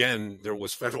think, again, there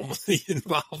was federal money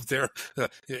involved there.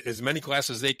 As many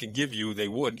classes they could give you, they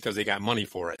would, because they got money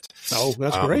for it. Oh,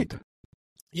 that's great.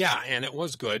 Yeah, and it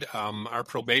was good. Our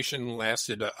probation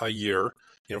lasted a year,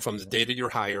 from the date of your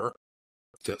hire.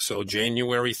 So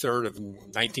January 3rd of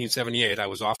 1978, I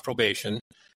was off probation.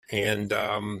 And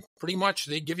pretty much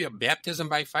they give you a baptism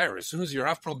by fire. As soon as you're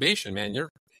off probation, man, you're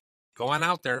going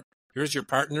out there. Here's your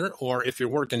partner, or if you're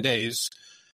working days,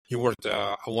 you worked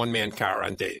a one-man car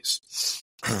on days.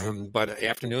 But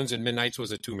afternoons and midnights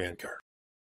was a two-man car.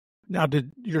 Now,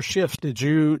 did your shifts, did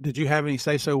you have any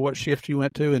say-so what shift you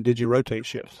went to, and did you rotate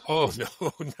shifts? Oh,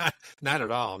 no, not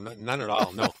at all. None at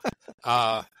all, no.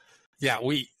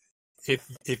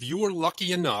 If you were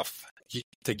lucky enough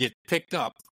to get picked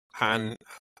up on,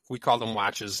 we call them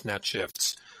watches, not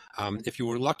shifts. If you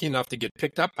were lucky enough to get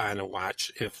picked up on a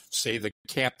watch, if, say, the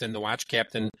watch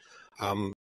captain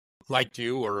liked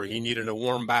you, or he needed a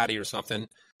warm body or something,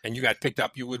 and you got picked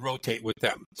up, you would rotate with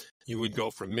them. You would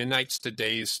go from midnights to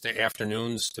days to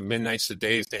afternoons to midnights to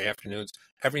days to afternoons.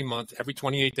 Every month, every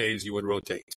 28 days, you would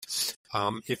rotate.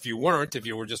 If you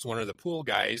were just one of the pool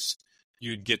guys,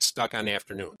 you'd get stuck on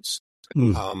afternoons.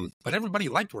 But everybody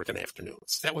liked working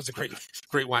afternoons. That was a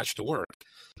great watch to work.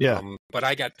 Yeah. But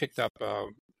I got picked up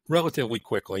relatively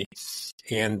quickly,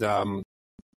 and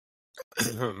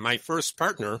my first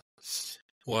partner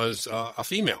was a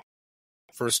female.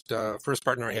 First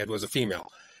partner I had was a female,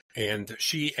 and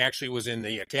she actually was in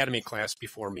the academy class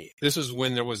before me. This is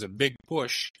when there was a big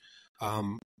push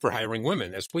for hiring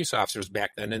women as police officers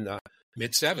back then in the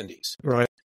mid-'70s. Right.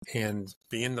 And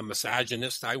being the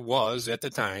misogynist I was at the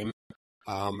time,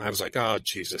 I was like, oh,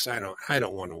 Jesus, I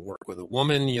don't want to work with a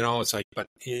woman, it's like, but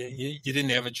you didn't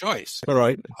have a choice. All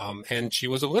right. And she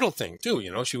was a little thing too,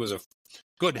 she was a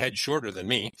good head shorter than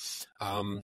me,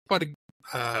 but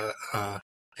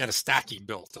had a stocky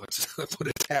build. Let's put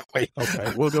it that way.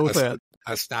 Okay. We'll go with that.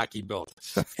 A stocky build.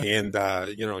 And,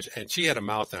 and she had a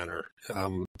mouth on her.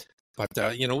 But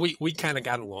we kind of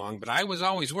got along, but I was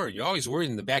always worried. You're always worried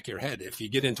in the back of your head. If you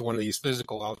get into one of these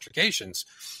physical altercations,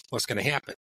 what's going to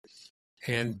happen?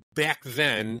 And back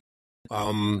then,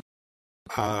 there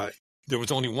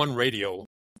was only one radio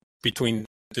between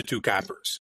the two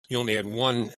coppers. You only had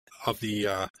one of the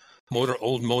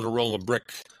old Motorola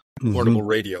brick portable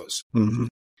radios. Mm-hmm.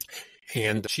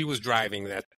 And she was driving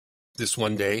this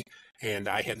one day, and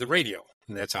I had the radio,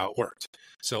 and that's how it worked.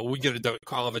 So we get a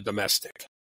call of a domestic.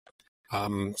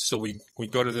 So we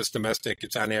go to this domestic.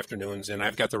 It's on afternoons, and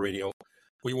I've got the radio.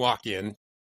 We walk in.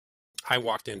 I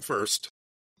walked in first,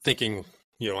 thinking,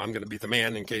 I'm going to be the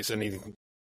man in case any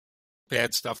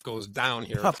bad stuff goes down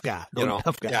here. Tough guy.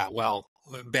 Tough guy. Yeah, well,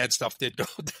 bad stuff did go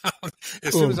down.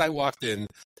 As soon as I walked in,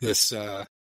 this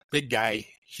big guy,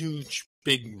 huge,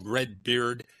 big red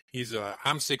beard.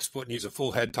 I'm 6 foot, and he's a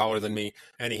full head taller than me,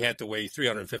 and he had to weigh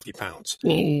 350 pounds.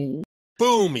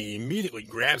 Boom, he immediately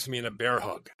grabs me in a bear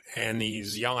hug, and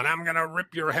he's yelling, I'm going to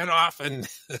rip your head off and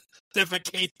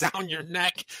defecate down your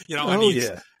neck.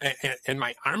 And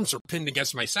my arms are pinned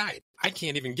against my side. I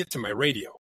can't even get to my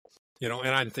radio, and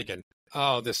I'm thinking,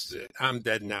 oh, this is it. I'm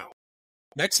dead now.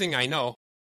 Next thing I know,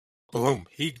 boom,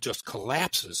 he just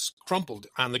collapses, crumpled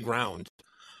on the ground,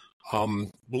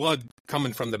 blood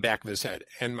coming from the back of his head.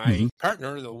 And my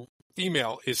partner, the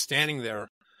female, is standing there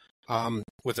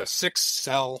with a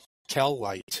 6-cell Kel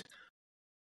light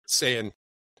saying,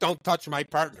 don't touch my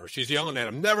partner. She's yelling at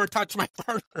him, never touch my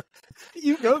partner.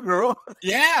 You go, girl.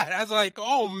 Yeah. I was like,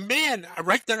 oh, man.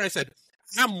 Right there, I said,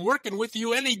 I'm working with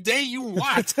you any day you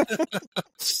want.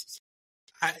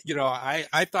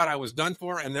 I thought I was done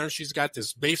for, and there she's got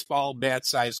this baseball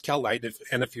bat-sized Kel light.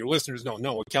 If your listeners don't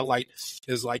know, a Kel light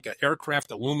is like an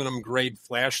aircraft aluminum-grade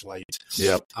flashlight.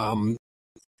 Yep.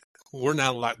 We're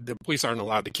not allowed. The police aren't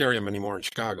allowed to carry them anymore in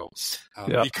Chicago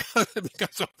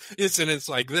because of incidents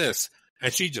like this.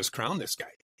 And she just crowned this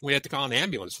guy. We had to call an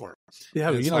ambulance for him.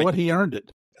 Yeah, you know what? He earned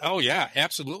it. Oh yeah,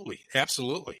 absolutely.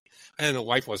 And the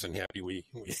wife wasn't happy. We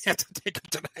had to take her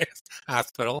to the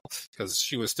hospital because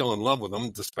she was still in love with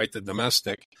him despite the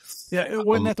domestic. Yeah,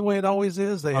 wasn't that the way it always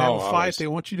is? They have a fight. Always. They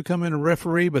want you to come in and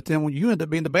referee, but then when you end up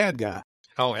being the bad guy.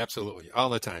 Oh, absolutely. All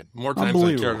the time. More times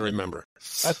than I care to remember.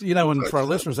 That's, and for our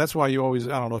listeners, that's why you always,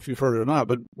 I don't know if you've heard it or not,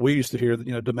 but we used to hear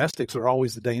that, domestics are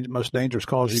always the most dangerous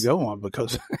cause you go on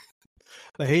because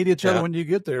they hate each other when you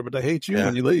get there, but they hate you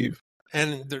when you leave.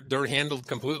 And they're handled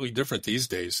completely different these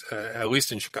days. At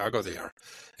least in Chicago, they are.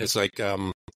 It's like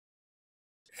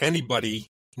anybody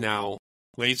now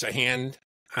lays a hand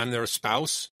on their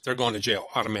spouse, they're going to jail,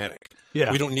 automatic.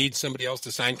 Yeah. We don't need somebody else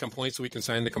to sign complaints. We can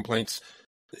sign the complaints.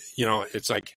 It's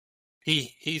like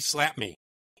he slapped me.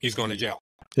 He's going to jail.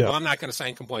 Yeah. Well, I'm not going to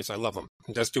sign complaints. I love him.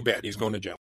 That's too bad. He's going to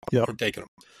jail. Yeah. We're taking him.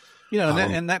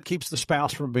 And that keeps the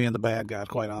spouse from being the bad guy,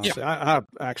 quite honestly. Yeah.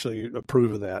 I actually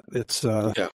approve of that. It's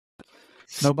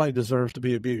nobody deserves to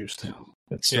be abused.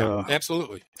 It's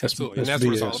absolutely. And that's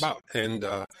what it's all about. And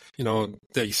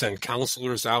they send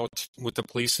counselors out with the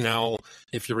police now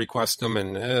if you request them,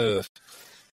 and it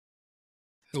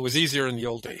was easier in the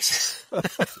old days.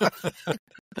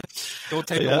 Go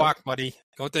take a walk, buddy.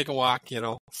 Go take a walk,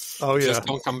 Oh, yeah. Just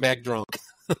don't come back drunk.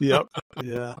 Yep.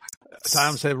 Yeah.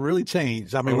 Times have really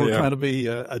changed. I mean, we're trying to be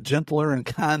a gentler and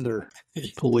kinder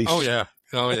police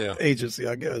agency,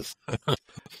 I guess.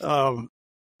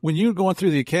 When you were going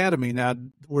through the academy, now,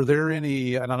 were there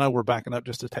any, and I know we're backing up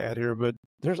just a tad here, but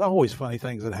there's always funny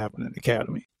things that happen in the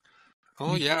academy.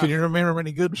 Oh, yeah. Can you remember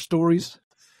any good stories?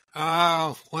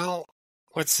 Well,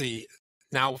 let's see.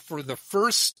 Now, for the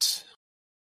first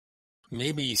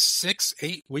maybe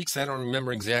 6-8 weeks, I don't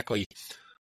remember exactly,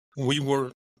 we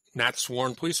were not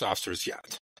sworn police officers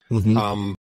yet.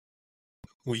 Mm-hmm.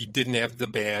 We didn't have the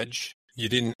badge. You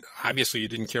didn't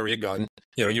carry a gun.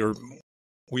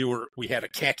 We had a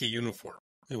khaki uniform.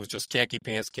 It was just khaki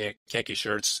pants, khaki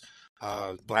shirts,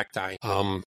 black tie.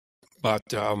 But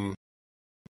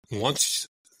once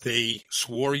they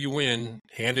swore you in,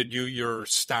 handed you your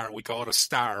star. We call it a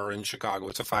star in Chicago.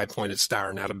 It's a 5-pointed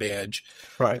star, not a badge.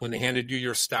 Right. When they handed you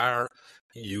your star,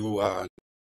 you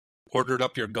ordered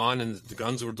up your gun, and the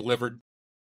guns were delivered.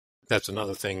 That's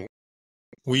another thing.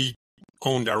 We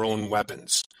owned our own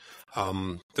weapons.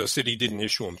 The city didn't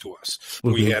issue them to us.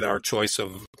 Mm-hmm. We had our choice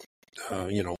of,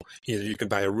 either you could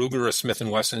buy a Ruger, a Smith &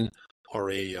 Wesson,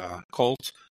 or a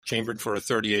Colt chambered for a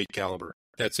 .38 caliber.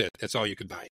 That's it. That's all you could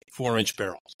buy. 4-inch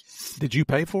barrel. Did you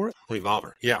pay for it?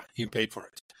 Revolver. Yeah, you paid for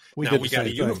it. We got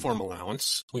a uniform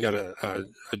allowance. We got a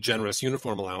generous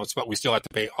uniform allowance, but we still have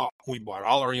to pay. We bought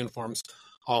all our uniforms,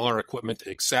 all our equipment,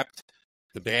 except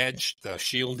the badge, the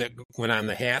shield that went on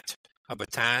the hat, a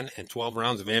baton, and 12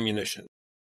 rounds of ammunition.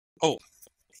 Oh,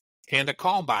 and a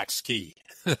call box key.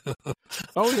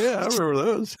 Oh, yeah, I remember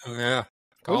those. Oh, yeah.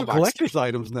 Those are collector's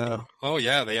items now. Oh,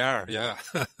 yeah, they are, yeah.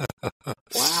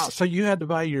 Wow, so you had to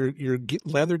buy your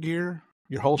leather gear,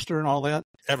 your holster and all that?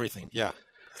 Everything, yeah.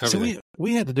 everything. So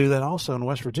we had to do that also in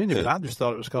West Virginia, but I just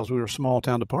thought it was because we were a small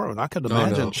town department. I couldn't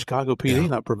imagine Chicago PD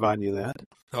not providing you that.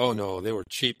 Oh, no, they were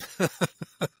cheap.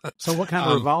 So what kind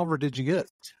of revolver did you get?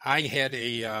 I had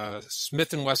a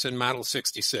Smith & Wesson Model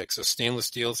 66, a stainless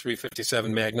steel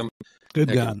 357 Magnum.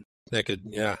 Good gun. Like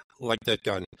that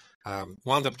gun.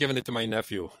 Wound up giving it to my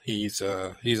nephew. He's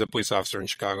a police officer in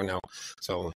Chicago now,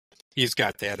 so he's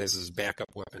got that as his backup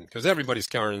weapon because everybody's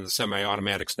carrying the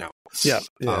semi-automatics now.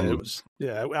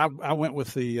 I went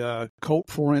with the Colt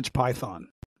 4-inch Python.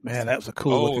 Man, that was a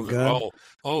cool looking gun.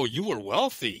 Oh, you were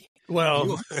wealthy.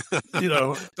 Well,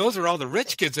 those are all the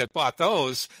rich kids that bought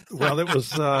those. Well, it was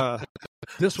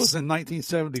this was in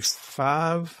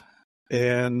 1975,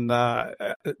 and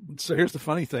so here's the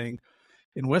funny thing: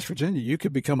 in West Virginia, you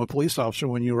could become a police officer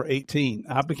when you were 18.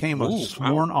 I became a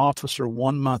sworn officer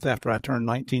 1 month after I turned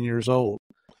 19 years old.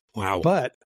 Wow!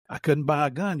 But I couldn't buy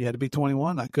a gun. You had to be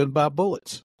 21. I couldn't buy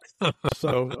bullets.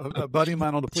 So a buddy of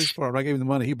mine on the police department, I gave him the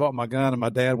money. He bought my gun, and my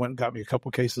dad went and got me a couple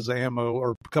cases of ammo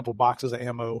or a couple boxes of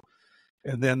ammo.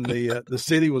 And then the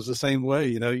city was the same way.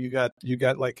 You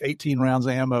got like 18 rounds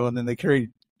of ammo, and then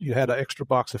you had an extra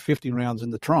box of 50 rounds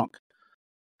in the trunk.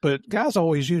 But guys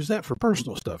always use that for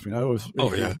personal stuff, if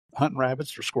you're hunting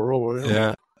rabbits or squirrel or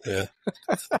whatever. Yeah.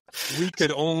 We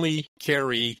could only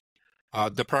carry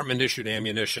department issued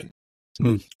ammunition,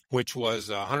 which was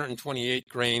 128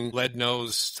 grain lead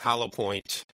nose hollow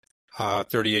point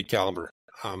 38 caliber.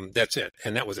 That's it.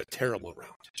 And that was a terrible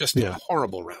round, just a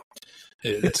horrible round.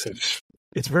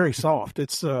 It's very soft.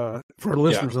 It's for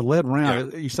listeners, a lead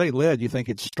round. You say lead, you think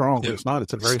it's strong, but it's not.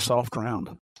 It's a very soft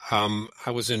round.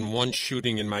 I was in one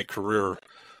shooting in my career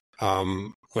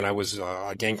when I was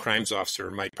a gang crimes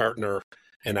officer. My partner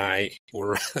and I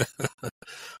were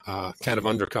kind of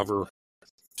undercover,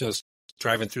 just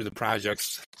driving through the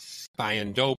projects,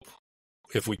 buying dope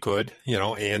if we could,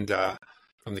 and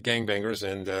from the gangbangers,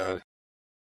 and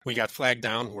we got flagged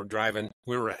down. We're driving.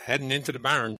 We were heading into the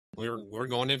barn. We're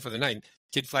going in for the night.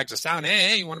 Kid flags us down.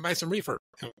 Hey, you want to buy some reefer?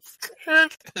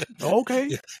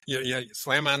 Okay. You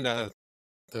slam on the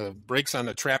brakes on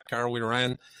the trap car we were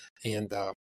in, and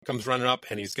comes running up,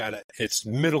 and it's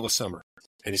middle of summer,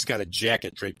 and he's got a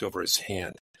jacket draped over his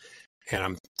hand. And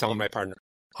I'm telling my partner,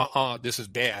 this is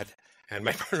bad. And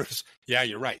my partner's, yeah,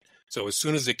 you're right. So as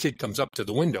soon as the kid comes up to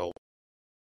the window,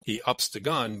 he ups the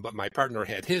gun, but my partner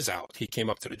had his out. He came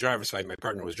up to the driver's side. My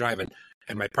partner was driving,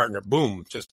 and my partner, boom,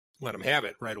 just let him have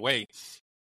it right away.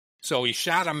 So he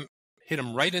shot him, hit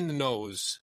him right in the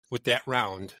nose with that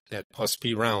round, that plus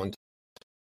P round,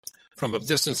 from a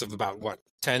distance of about,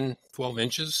 10, 12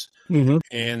 inches? Mm-hmm.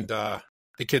 And the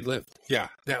kid lived. Yeah,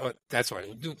 that's why.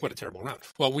 What a terrible round.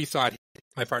 Well, we thought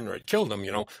my partner had killed him,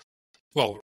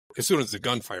 Well, as soon as the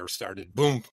gunfire started,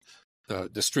 boom,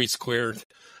 the streets cleared.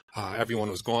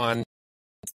 Everyone was gone.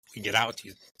 We get out.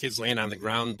 The kid's laying on the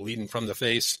ground, bleeding from the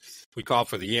face. We call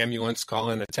for the ambulance,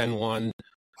 call in a 10-1.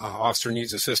 Officer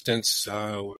needs assistance.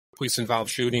 Police involved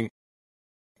shooting.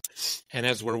 And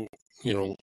as we're,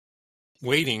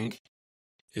 waiting,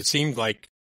 it seemed like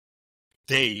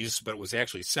days, but it was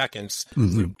actually seconds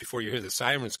before you hear the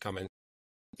sirens coming.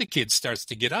 The kid starts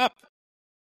to get up.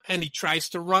 And he tries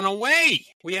to run away.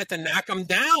 We had to knock him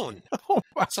down.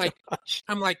 It's like,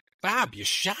 I'm like, Bob, you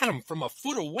shot him from a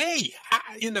foot away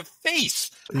in the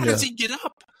face. How does he get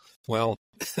up? Well,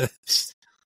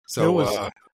 so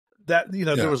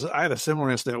I had a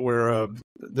similar incident where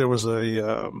there was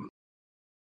a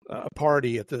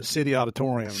party at the city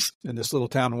auditorium in this little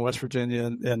town in West Virginia,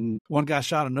 and one guy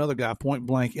shot another guy point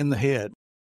blank in the head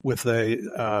with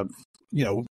a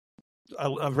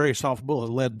very soft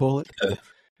bullet, a lead bullet.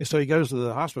 And so he goes to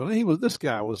the hospital. And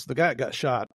the guy that got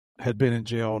shot had been in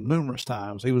jail numerous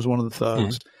times. He was one of the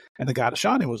thugs, and the guy that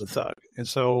shot him was a thug. And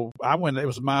so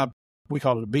we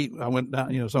called it a beat. I went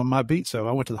down, it was on my beat. So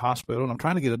I went to the hospital, and I'm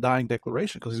trying to get a dying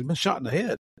declaration because he's been shot in the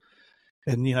head.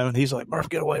 And, and he's like, Murph,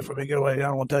 get away from me, get away. I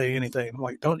don't want to tell you anything. I'm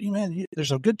like, don't you, man,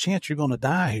 there's a good chance you're going to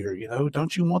die here.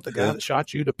 Don't you want the guy that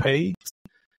shot you to pay?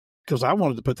 Because I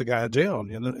wanted to put the guy in jail.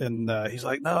 And he's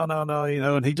like, no,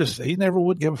 and he never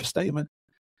would give a statement.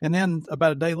 And then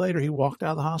about a day later, he walked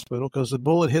out of the hospital because the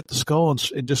bullet hit the skull and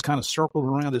it just kind of circled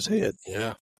around his head.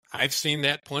 Yeah, I've seen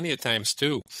that plenty of times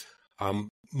too.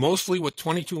 Mostly with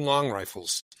 22 long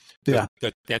rifles. That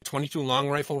 22 long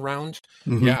rifle round.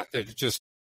 Mm-hmm. Yeah, it just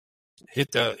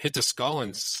hit the skull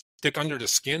and stick under the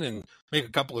skin and make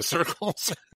a couple of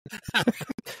circles.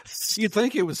 You'd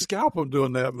think it would scalp him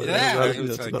doing that, but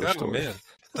it's like, oh man.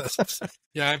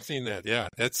 Yeah, I've seen that. Yeah,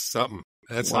 that's something.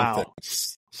 That's something.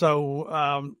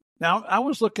 So now I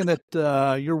was looking at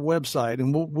your website,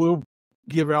 and we'll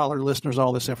give all our listeners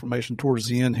all this information towards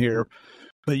the end here.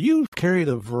 But you carried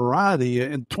a variety.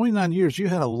 In 29 years, you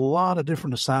had a lot of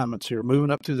different assignments here, moving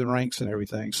up through the ranks and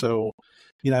everything. So,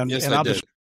 Yes, and I I'll did. just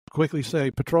quickly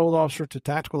say patrol officer to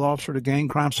tactical officer to gang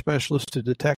crime specialist to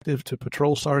detective to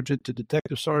patrol sergeant to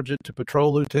detective sergeant to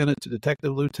patrol lieutenant to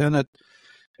detective lieutenant.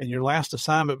 And your last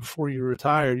assignment before you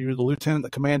retired, you were the lieutenant,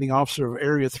 the commanding officer of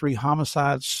Area 3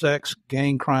 Homicide, Sex,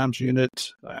 Gang Crimes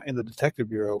Unit in the Detective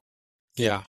Bureau.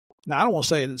 Yeah. Now, I don't want to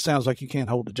say it sounds like you can't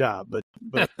hold a job, but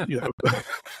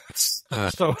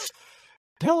so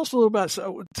tell us a little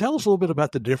bit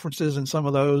about the differences in some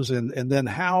of those, and then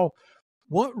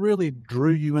what really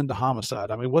drew you into homicide?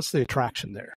 I mean, what's the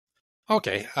attraction there?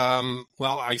 Okay.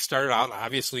 Well, I started out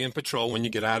obviously in patrol. When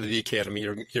you get out of the academy,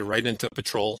 you're right into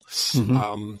patrol.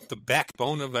 Mm-hmm. The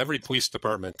backbone of every police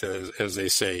department, as they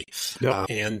say. Yep.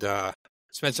 And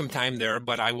spent some time there,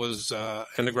 but I was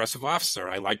an aggressive officer.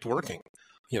 I liked working.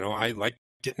 I liked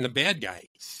getting the bad guy.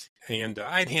 And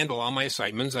I'd handle all my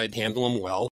assignments. I'd handle them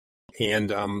well.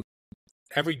 And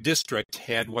every district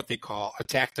had what they call a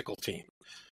tactical team,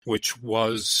 which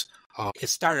was, it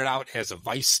started out as a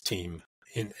vice team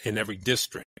in every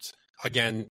district.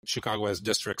 Again, Chicago has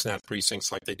districts, not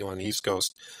precincts like they do on the East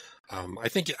Coast. I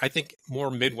think more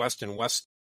Midwest and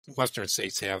Western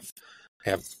states have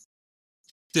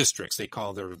districts. They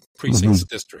call their precincts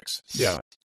districts. Yeah.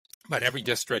 But every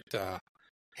district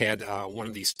had one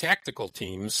of these tactical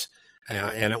teams,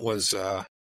 and it was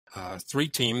 3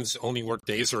 teams, only worked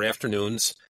days or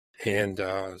afternoons, and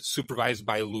supervised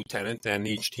by a lieutenant, and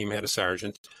each team had a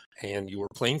sergeant, and you were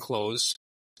plain clothes,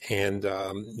 and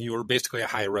you were basically a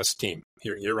high arrest team.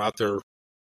 You're out there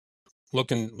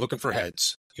looking for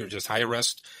heads. You're just high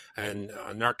arrest, and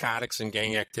narcotics and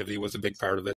gang activity was a big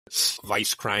part of it.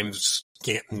 Vice crimes,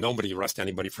 nobody arrests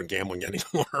anybody for gambling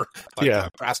anymore.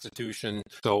 But, prostitution.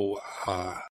 So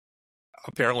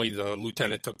apparently the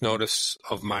lieutenant took notice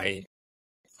of my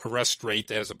arrest rate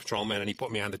as a patrolman, and he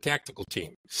put me on the tactical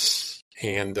team.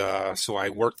 And so I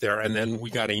worked there, and then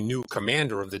we got a new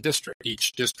commander of the district.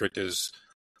 Each district is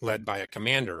led by a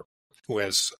commander who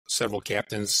has several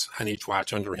captains on each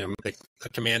watch under him. The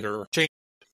commander changed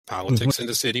politics in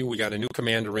the city. We got a new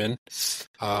commander in,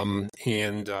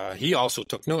 and he also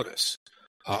took notice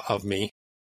of me.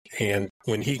 And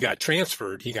when he got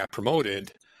transferred, he got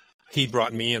promoted, he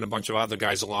brought me and a bunch of other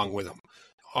guys along with him.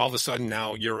 All of a sudden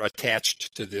now you're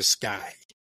attached to this guy.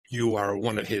 You are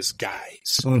one of his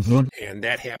guys. And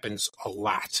that happens a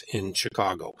lot in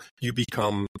Chicago. You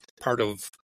become part of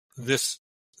this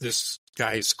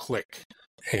guy's clique,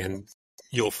 and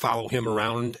you'll follow him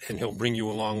around, and he'll bring you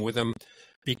along with him,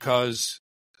 because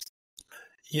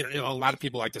a lot of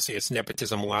people like to say it's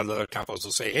nepotism. A lot of the other couples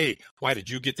will say, hey, why did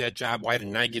you get that job? Why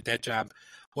didn't I get that job?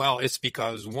 Well, it's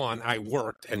because, one, I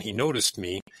worked and he noticed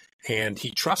me and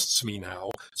he trusts me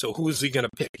now. So who is he going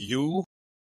to pick? You,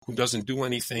 who doesn't do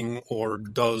anything or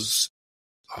does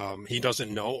he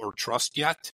doesn't know or trust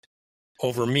yet,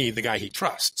 over me, the guy he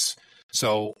trusts.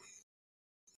 So,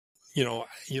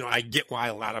 I get why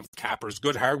a lot of coppers,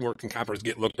 good, hardworking coppers,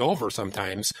 get looked over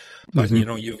sometimes. But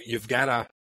you've got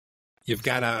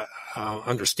to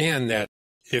understand that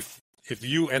if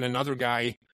you and another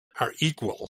guy are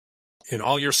equal in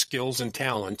all your skills and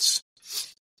talents,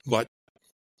 but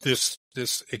this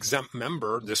exempt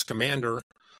member, this commander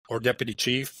or deputy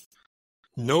chief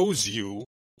knows you,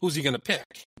 who's he going to pick?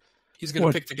 He's going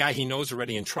to pick the guy he knows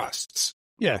already and trusts.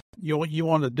 Yeah, you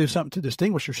want to do something to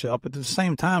distinguish yourself, but at the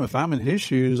same time, if I'm in his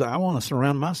shoes, I want to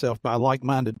surround myself by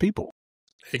like-minded people.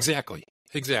 Exactly.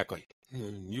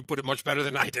 You put it much better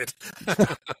than I did.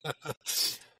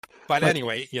 But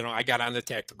anyway, I got on the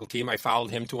tactical team. I followed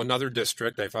him to another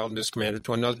district. I followed this commander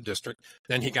to another district.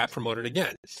 Then he got promoted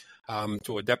again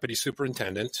to a deputy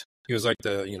superintendent. He was like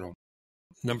the,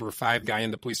 number 5 guy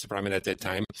in the police department at that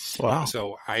time. Wow.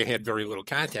 So I had very little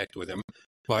contact with him,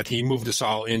 but he moved us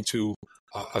all into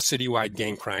a citywide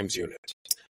gang crimes unit,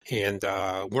 and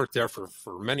worked there for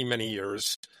many, many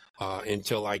years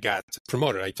until I got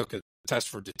promoted. I took a test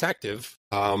for detective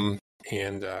and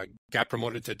got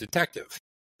promoted to detective.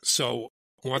 So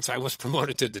once I was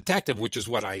promoted to detective, which is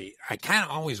what I kind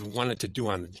of always wanted to do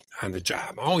on the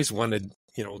job. I always wanted,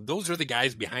 those are the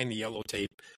guys behind the yellow tape.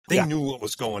 They knew what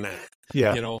was going on.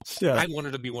 Yeah. I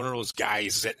wanted to be one of those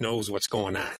guys that knows what's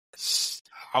going on.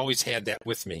 I always had that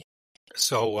with me.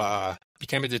 So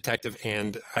became a detective,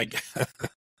 and I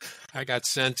got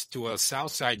sent to a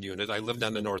South Side unit. I lived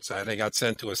on the North Side. I got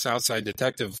sent to a South Side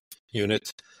detective unit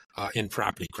in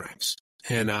property crimes,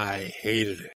 and I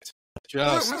hated it.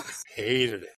 Just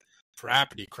hated it.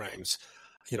 Property crimes.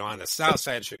 on the south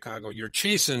side of Chicago, you're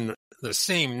chasing the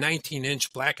same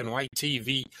 19-inch black and white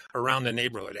TV around the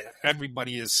neighborhood.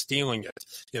 Everybody is stealing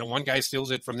it. One guy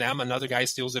steals it from them, another guy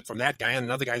steals it from that guy, and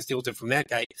another guy steals it from that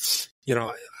guy.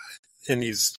 In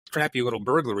these crappy little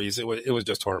burglaries, it was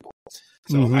just horrible.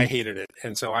 So I hated it.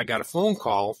 And so I got a phone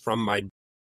call from my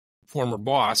former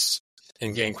boss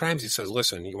in gang crimes. He says,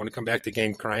 listen, you want to come back to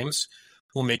gang crimes?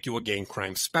 We'll make you a gang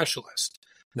crime specialist.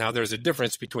 Now, there's a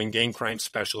difference between gang crime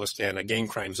specialist and a gang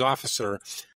crimes officer,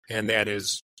 and that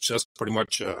is just pretty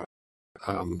much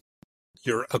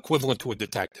your equivalent to a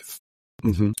detective.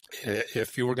 Mm-hmm.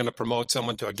 If you were going to promote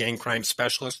someone to a gang crime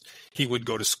specialist, he would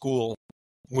go to school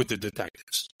with the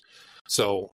detectives.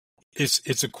 So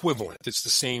it's equivalent. It's the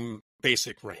same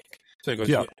basic rank. So he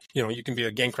goes, you can be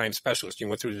a gang crime specialist. You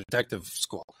went through the detective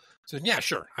school. I said, yeah,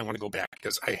 sure. I want to go back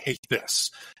because I hate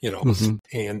this,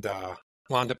 and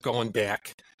wound up going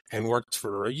back and worked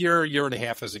for a year and a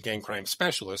half as a gang crime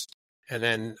specialist. And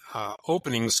then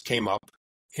openings came up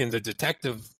in the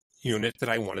detective unit that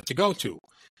I wanted to go to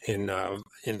in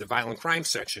the violent crime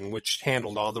section, which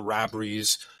handled all the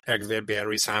robberies, aggravated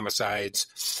batteries,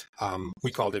 homicides.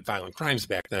 We called it violent crimes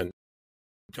back then.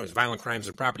 It was violent crimes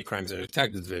and property crimes in the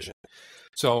detective division.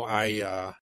 So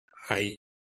I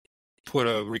put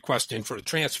a request in for a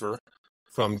transfer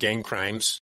from gang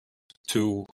crimes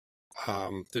to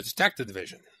the detective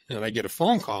division. And I get a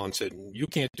phone call and said, you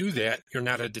can't do that. You're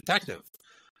not a detective.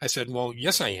 I said, well,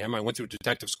 yes, I am. I went through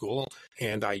detective school,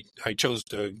 and I chose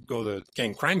to go the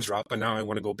gang crimes route, but now I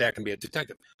want to go back and be a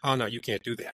detective. Oh, no, you can't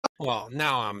do that. Well,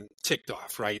 now I'm ticked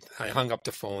off, right? I hung up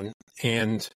the phone,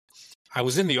 and I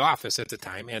was in the office at the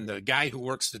time, and the guy who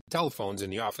works the telephones in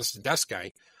the office, the desk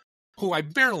guy, who I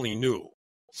barely knew,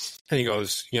 and he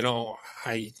goes,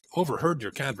 I overheard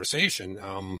your conversation.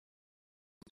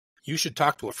 You should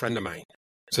talk to a friend of mine.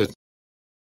 I said,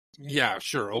 yeah,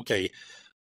 sure, okay.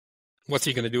 What's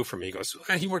he going to do for me? He goes,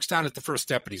 he works down at the first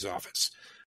deputy's office.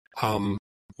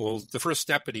 Well, the first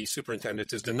deputy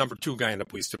superintendent is the number 2 guy in the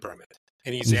police department.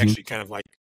 And he's actually kind of like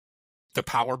the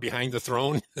power behind the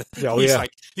throne.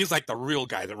 He's like the real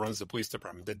guy that runs the police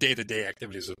department, the day-to-day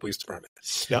activities of the police department.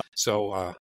 Yeah.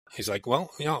 So he's like,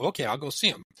 well, okay, I'll go see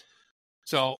him.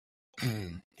 So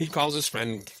he calls his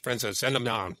friend. Friend says, send him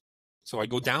down. So I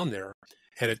go down there,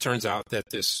 and it turns out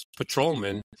that this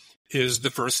patrolman is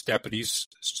the first deputy's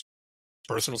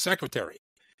personal secretary.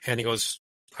 And he goes,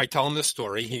 I tell him this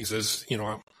story. He says,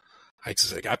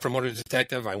 I got promoted to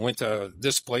detective. I went to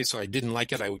this place, so I didn't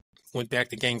like it. I went back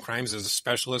to gang crimes as a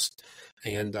specialist,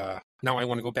 and now I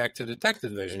want to go back to the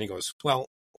detective division. He goes, well,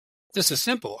 this is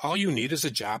simple. All you need is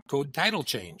a job code title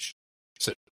change. I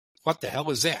said, what the hell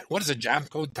is that? What is a job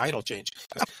code title change?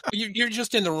 Goes, you're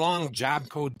just in the wrong job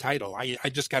code title. I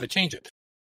just got to change it.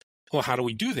 Well, how do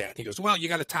we do that? He goes, well, you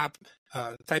got to type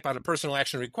out a personal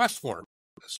action request form.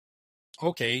 Goes,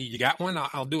 okay, you got one?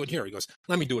 I'll do it here. He goes,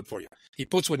 let me do it for you. He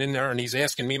puts one in there, and he's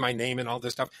asking me my name and all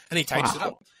this stuff, and he types it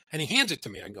up, and he hands it to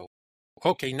me. I go,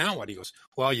 okay, now what? He goes,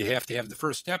 well, you have to have the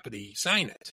first deputy sign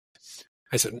it.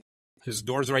 I said, his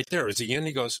door's right there. Is he in?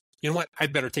 He goes, you know what?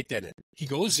 I'd better take that in. He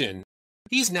goes in.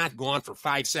 He's not gone for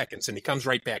 5 seconds, and he comes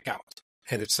right back out,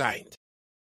 and it's signed.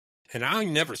 And I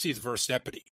never see the first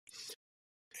deputy.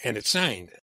 And it's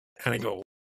signed. And I go,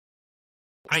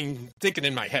 I'm thinking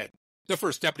in my head, the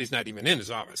first deputy's not even in his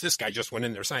office. This guy just went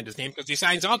in there, signed his name, because he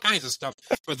signs all kinds of stuff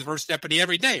for the first deputy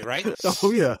every day, right?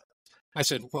 Oh, yeah. I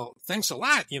said, well, thanks a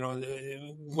lot.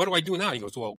 What do I do now? He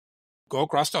goes, well, go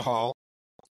across the hall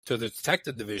to the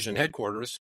detective division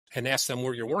headquarters and ask them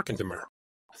where you're working tomorrow.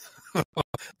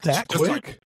 That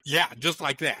quick? Just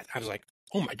like that. I was like,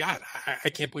 oh, my God, I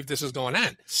can't believe this is going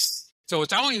on. So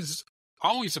it's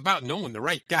always about knowing the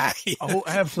right guy. Oh,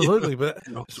 absolutely. But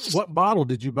what bottle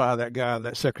did you buy that guy,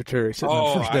 that secretary?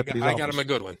 I got him a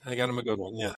good one.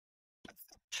 Yeah.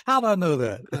 How did I know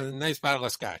that? A nice bottle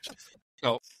of scotch.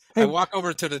 So I walk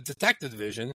over to the detective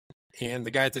division, and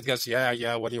the guy at the desk,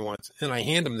 yeah, what do you want? And I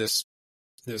hand him this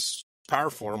PAR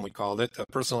form, we called it, a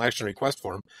personal action request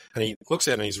form, and he looks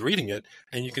at it and he's reading it,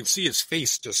 and you can see his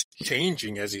face just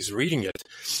changing as he's reading it.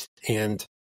 And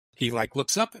he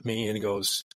looks up at me and he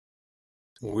goes,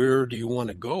 where do you want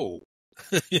to go?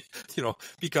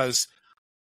 Because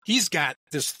he's got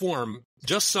this form.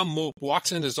 Just some mope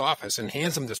walks in his office and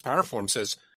hands him this power form,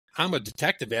 says, I'm a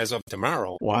detective as of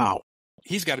tomorrow. Wow.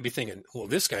 He's got to be thinking, well,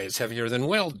 this guy is heavier than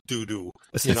whale doo-doo,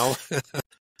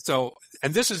 So,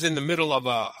 and this is in the middle of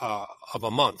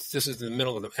a month. This is in the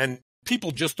middle of and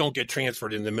people just don't get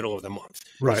transferred in the middle of the month.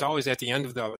 Right. It's always at the end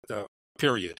of the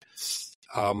period.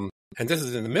 And this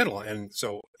is in the middle. And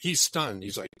so he's stunned.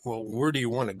 He's like, well, where do you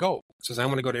want to go? He says, I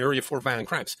want to go to Area 4 Violent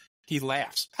Crimes. He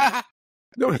laughs.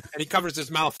 No. And he covers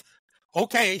his mouth.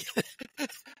 Okay.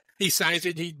 He signs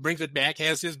it. He brings it back,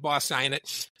 has his boss sign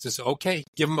it. Says, okay,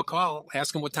 give him a call.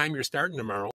 Ask him what time you're starting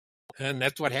tomorrow. And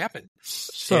that's what happened.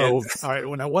 So, all right.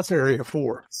 Well, now what's Area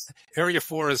 4? Area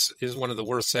 4 is one of the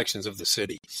worst sections of the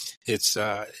city. It's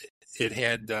it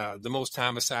had the most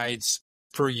homicides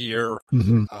per year,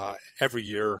 every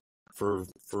year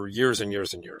for years and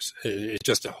years and years. It's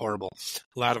just a horrible.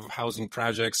 A lot of housing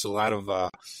projects, a lot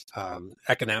of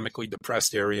economically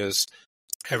depressed areas.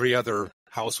 Every other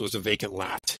house was a vacant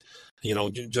lot. You know,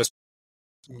 just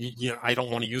I don't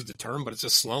want to use the term, but it's a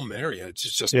slum area. It's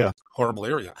just a horrible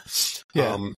area.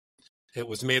 Yeah. It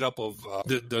was made up of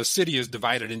the city is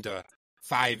divided into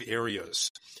 5 areas,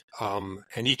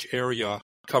 and each area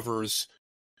covers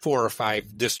 4 or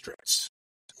 5 districts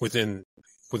within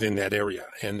that area,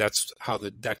 and that's how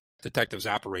the detectives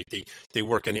operate. They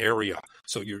work an area,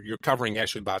 so you're covering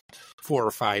actually about 4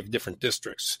 or 5 different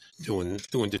districts doing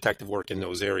detective work in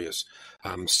those areas.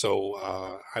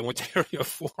 So I went to Area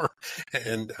 4,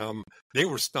 and they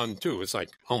were stunned too. It's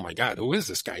like, oh my God, who is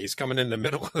this guy? He's coming in the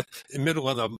middle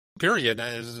of the period.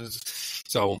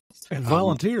 So and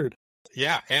volunteered.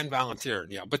 And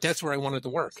volunteered. Yeah, but that's where I wanted to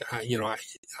work.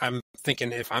 I'm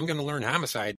thinking if I'm going to learn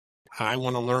homicide, I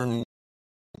want to learn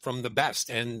from the best.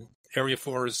 And Area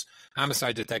 4's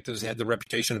homicide detectives had the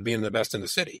reputation of being the best in the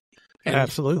city. And,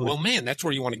 absolutely. Well, man, that's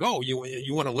where you want to go. You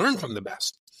want to learn from the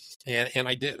best. And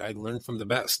I did. I learned from the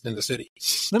best in the city.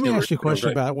 Let me ask you a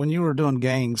question about when you were doing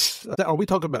gangs. Are we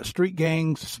talking about street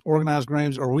gangs, organized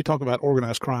gangs, or are we talking about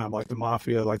organized crime like the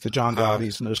mafia, like the John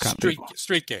Gottis and those kind of people?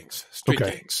 Street gangs.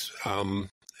 Gangs.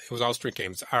 It was all street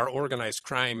gangs. Our organized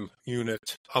crime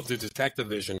unit of the detective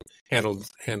division handled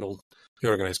the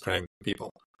organized crime people.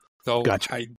 So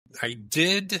gotcha. I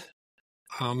did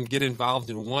get involved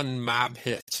in one mob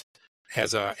hit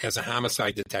as a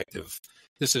homicide detective.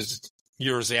 This is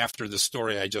years after the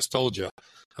story I just told you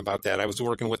about that. I was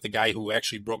working with the guy who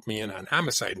actually broke me in on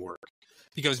homicide work.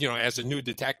 Because, as a new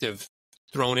detective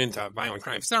thrown into violent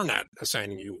crimes, they're not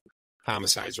assigning you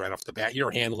homicides right off the bat. You're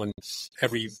handling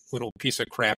every little piece of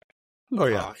crap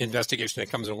investigation that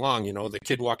comes along. The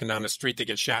kid walking down the street that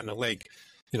gets shot in the leg.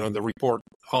 The report,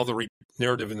 all the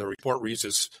narrative in the report reads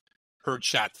as heard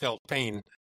shot, felt pain.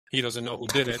 He doesn't know who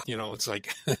did it. It's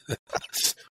like...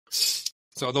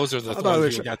 So those are the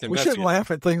ones we got to investigate. We shouldn't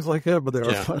laugh at things like that, but they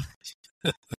are fun.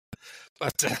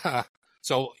 But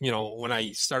so when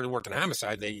I started working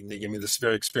homicide, they gave me this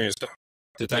very experienced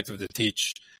detective to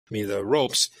teach me the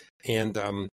ropes. And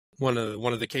one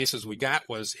of the cases we got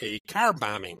was a car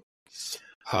bombing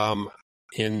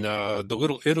in the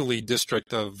Little Italy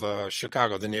district of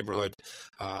Chicago, the neighborhood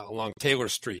along Taylor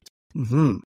Street.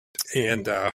 Mm-hmm. And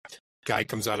guy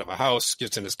comes out of a house,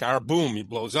 gets in his car, boom, he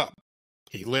blows up.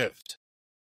 He lived.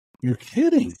 You're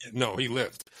kidding. No, he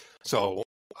lived. So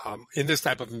in this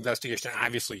type of investigation,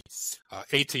 obviously,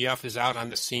 ATF is out on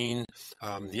the scene.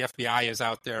 The FBI is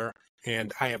out there.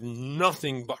 And I have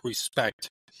nothing but respect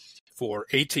for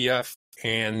ATF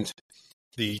and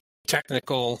the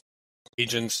technical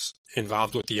agents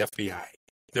involved with the FBI.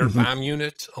 Their bomb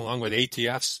unit, along with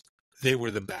ATF's, they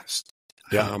were the best.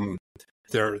 Yeah.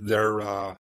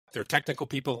 Their technical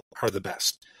people are the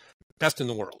best in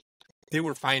the world. They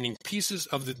were finding pieces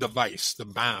of the device, the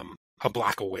bomb, a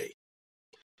block away.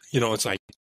 It's like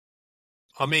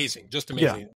amazing, just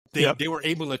amazing. Yeah. They were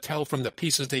able to tell from the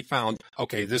pieces they found,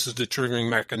 okay, this is the triggering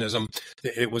mechanism.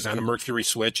 It was on a mercury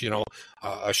switch,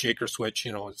 a shaker switch.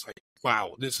 It's like,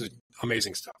 wow, this is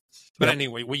amazing stuff. But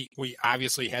anyway, we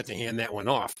obviously had to hand that one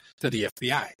off to the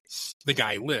FBI. The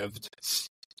guy lived.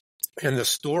 And the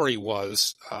story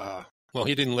was... well,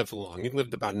 he didn't live for long. He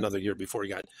lived about another year before he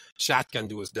got shotgunned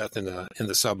to his death in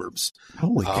the suburbs.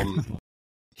 Holy cow.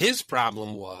 His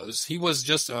problem was he was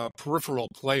just a peripheral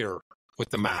player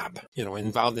with the mob,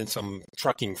 involved in some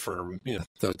trucking firm.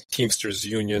 The Teamsters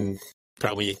Union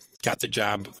probably got the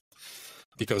job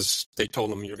because they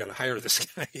told him you're going to hire this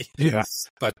guy. Yeah.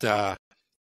 But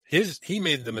he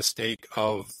made the mistake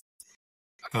of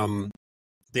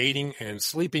dating and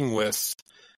sleeping with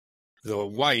the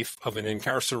wife of an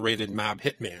incarcerated mob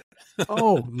hitman.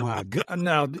 Oh, my God.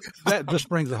 Now, that just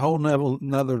brings a whole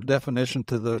another definition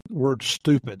to the word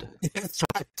stupid. That's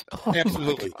right. Oh,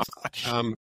 absolutely.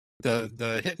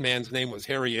 The hitman's name was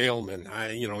Harry Ailman.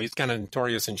 He's kind of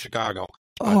notorious in Chicago.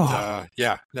 But,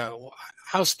 now,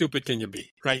 how stupid can you be,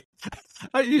 right?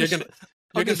 You're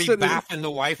going to be baffing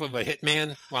the wife of a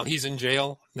hitman while he's in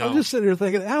jail? No. I'm just sitting here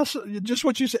thinking, just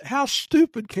what you said, how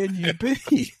stupid can you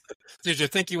be? Did you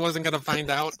think he wasn't going to find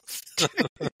out?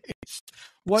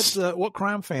 What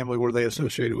crime family were they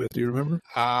associated with? Do you remember?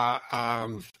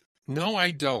 No,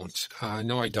 I don't.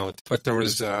 No, I don't. But there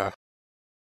was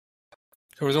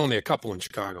only a couple in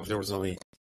Chicago. There was only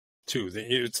two.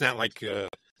 It's not like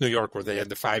New York where they had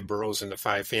the 5 boroughs and the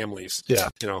 5 families. Yeah.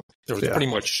 There was pretty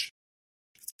much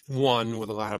one with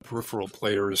a lot of peripheral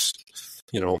players.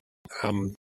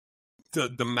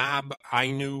 The mob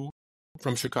I knew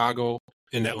from Chicago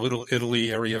in that Little Italy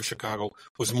area of Chicago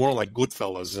was more like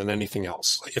Goodfellas than anything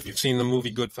else. Like if you've seen the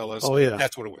movie Goodfellas,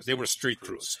 that's what it was. They were street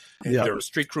crews. They were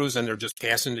street crews, and they're just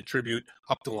passing the tribute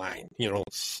up the line.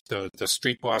 The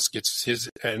street boss gets his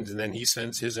end, and then he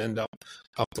sends his end up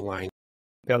the line.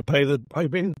 Got to pay the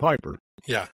piper.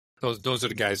 Yeah, those are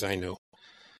the guys I knew.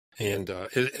 And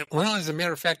as a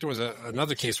matter of fact, there was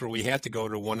another case where we had to go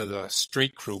to one of the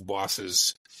street crew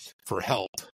bosses for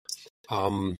help.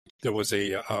 There was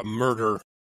a murder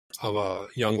of a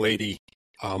young lady,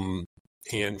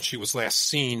 and she was last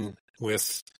seen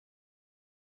with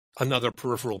another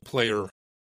peripheral player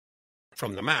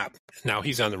from the mob. Now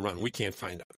he's on the run. We can't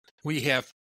find him. We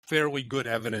have fairly good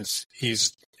evidence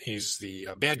he's the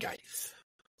bad guy,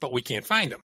 but we can't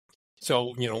find him.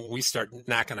 So, we start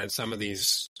knocking on some of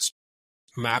these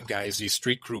mob guys, these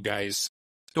street crew guys'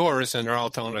 doors, and they're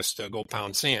all telling us to go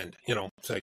pound sand. It's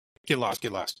like, get lost.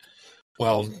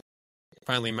 Well,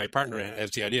 finally, my partner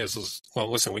has the idea well,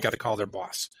 listen, we got to call their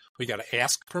boss. We got to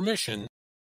ask permission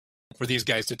for these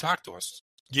guys to talk to us.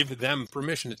 Give them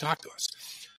permission to talk to us.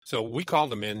 So we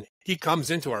called him in. He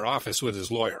comes into our office with his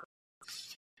lawyer.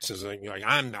 He says, I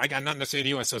got nothing to say to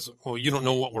you. I says, well, you don't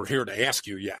know what we're here to ask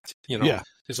you yet.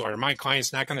 His lawyer, my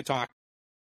client's not going to talk.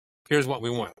 Here's what we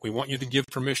want. We want you to give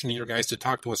permission to your guys to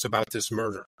talk to us about this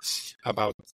murder,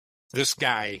 about this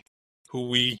guy who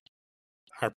we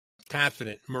are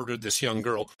confident murdered this young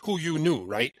girl who you knew,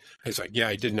 right? He's like, yeah,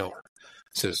 I did know her.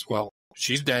 He says, well,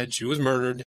 she's dead. She was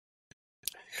murdered.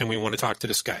 And we want to talk to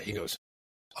this guy. He goes,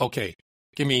 okay,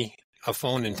 give me a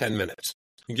phone in 10 minutes.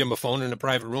 You give him a phone in a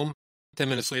private room. 10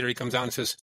 minutes later, he comes out and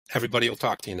says, everybody will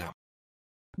talk to you now.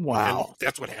 Wow. And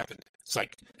that's what happened. It's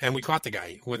like, and we caught the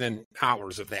guy within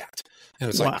hours of that. And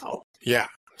it's like, yeah,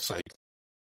 it's like.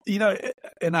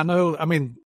 And I know,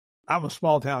 I'm a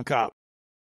small town cop.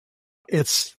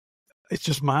 It's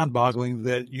just mind boggling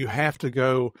that you have to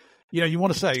go, you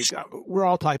want to say we're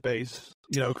all type A's,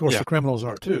 of course the criminals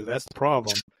are too. That's the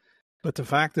problem. But the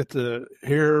fact that the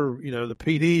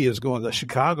PD is going, the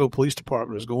Chicago Police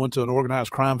Department is going to an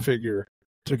organized crime figure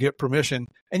to get permission,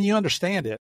 and you understand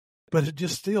it, but it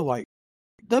just still like,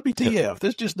 WTF,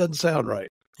 this just doesn't sound right.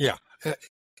 Yeah.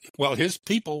 Well, his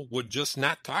people would just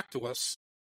not talk to us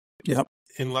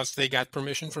unless they got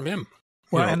permission from him.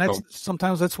 Well, and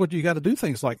sometimes that's what you got to do,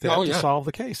 things like that to solve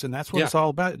the case, and that's what it's all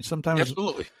about. Sometimes,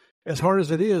 absolutely. As hard as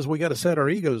it is, we got to set our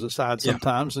egos aside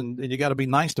sometimes, and you got to be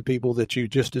nice to people that you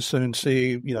just as soon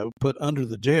see, put under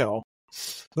the jail.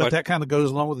 But that kind of goes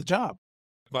along with the job.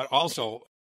 But also,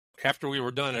 after we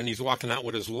were done and he's walking out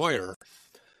with his lawyer,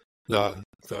 the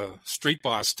street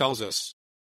boss tells us,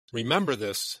 remember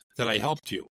this, that I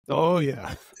helped you. Oh,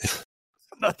 yeah.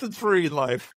 Nothing's free in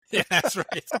life. Yeah, that's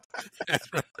right.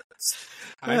 That's right.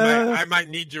 I might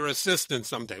need your assistance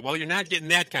someday. Well, you're not getting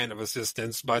that kind of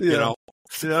assistance, but Yeah,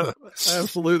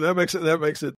 absolutely. That makes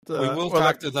it. We will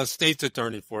talk to the state's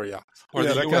attorney for you. Or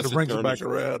that US kind of brings attorney. it back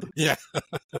around. Yeah.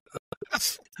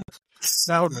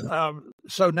 Now,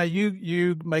 so now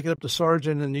you make it up to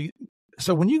sergeant, and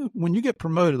so when you get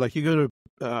promoted, like you go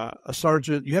to a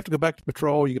sergeant, you have to go back to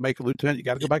patrol. You can make a lieutenant. You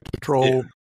got to go back to patrol.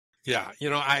 Yeah.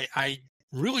 I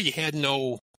really had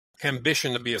no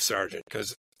ambition to be a sergeant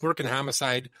because working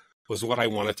homicide was what I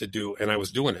wanted to do, and I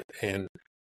was doing it, and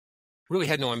really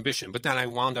had no ambition. But then I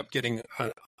wound up getting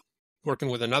working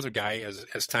with another guy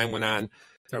as time went on.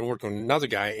 Started working with another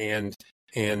guy, and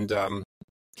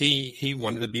he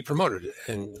wanted to be promoted,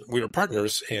 and we were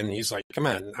partners. And he's like, "Come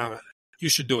on, you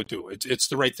should do it too. It's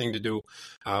the right thing to do.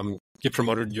 Get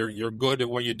promoted. You're good at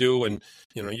what you do, and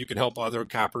you can help other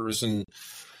coppers." And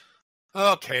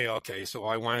okay. So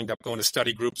I wind up going to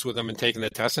study groups with him and taking the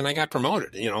test, and I got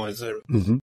promoted. As a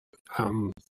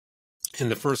in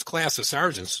the first class of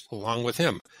sergeants along with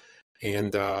him.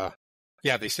 And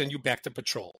they send you back to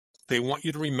patrol. They want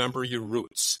you to remember your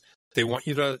roots. They want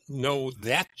you to know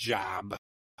that job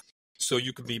so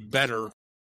you can be better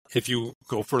if you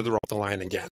go further up the line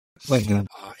again.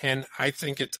 And I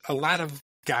think it's a lot of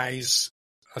guys,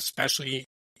 especially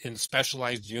in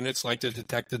specialized units like the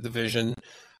detective division,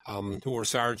 who were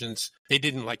sergeants, they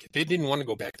didn't like it. They didn't want to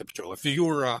go back to patrol. If you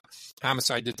were a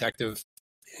homicide detective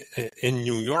in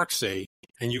New York, say,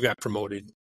 and you got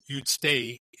promoted, you'd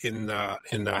stay in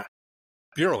the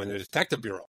bureau, in the detective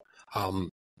bureau.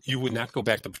 You would not go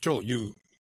back to patrol. You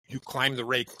climb the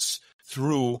ranks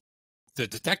through the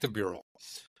detective bureau.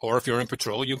 Or if you're in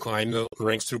patrol, you climb the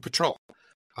ranks through patrol.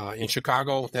 In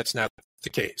Chicago, that's not the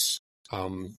case.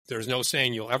 There's no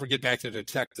saying you'll ever get back to the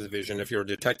detective division if you're a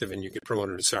detective and you get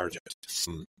promoted to sergeant.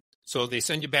 So they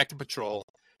send you back to patrol.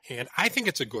 And I think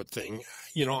it's a good thing.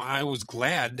 You know, I was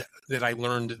glad that I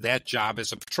learned that job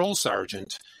as a patrol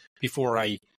sergeant before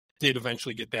I did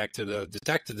eventually get back to the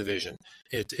detective division.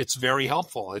 It's very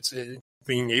helpful. It's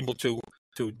being able to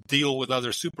deal with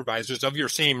other supervisors of your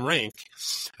same rank.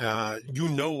 You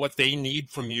know what they need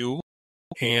from you,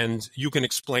 and you can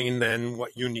explain then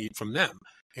what you need from them.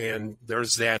 And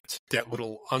there's that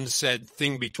little unsaid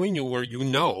thing between you where you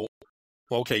know,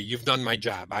 well, okay, you've done my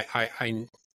job.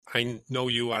 I know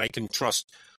you, and I can trust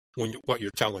what you're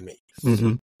telling me.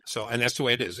 Mm-hmm. So, and that's the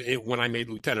way it is. When I made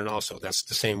lieutenant also, that's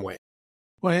the same way.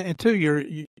 Well, and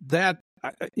two,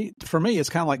 for me, it's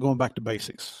kind of like going back to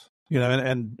basics, you know,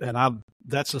 and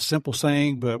that's a simple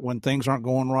saying, but when things aren't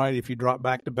going right, if you drop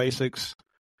back to basics,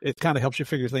 it kind of helps you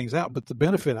figure things out. But the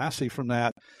benefit I see from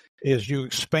that is you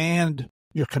expand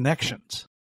your connections.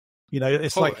 You know,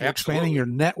 it's like you're expanding your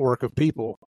network of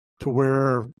people to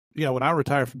where, you know, when I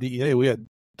retired from DEA, we had,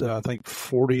 I think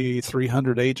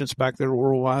 4,300 agents back there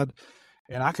worldwide,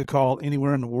 and I could call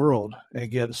anywhere in the world and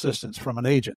get assistance from an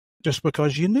agent just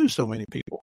because you knew so many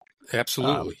people.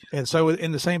 Absolutely. And so,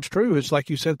 and the same's true. It's like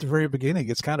you said at the very beginning,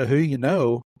 it's kind of who you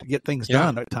know to get things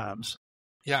done at times.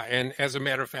 Yeah. And as a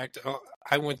matter of fact,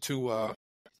 I went to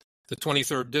the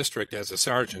 23rd district as a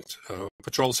sergeant,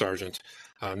 patrol sergeant.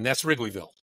 That's Wrigleyville,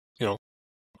 you know.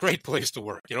 Great place to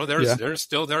work. You know, there's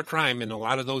still their crime in a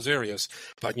lot of those areas,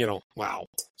 but you know, wow,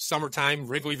 summertime,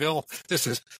 Wrigleyville, this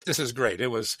is great. It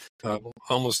was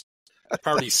almost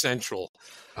party central.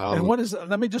 And what is?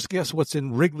 Let me just guess what's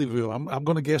in Wrigleyville. I'm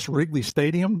going to guess Wrigley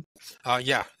Stadium.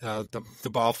 The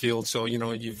ball field. So you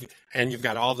know you've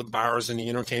got all the bars and the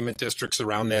entertainment districts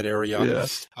around that area. Yeah.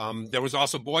 There was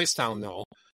also Boys Town though.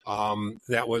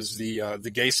 That was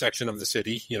the gay section of the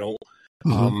city. You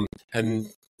know, and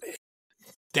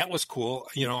that was cool.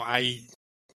 You know, a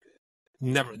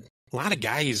lot of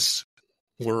guys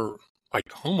were like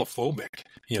homophobic,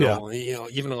 you know,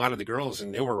 even a lot of the girls,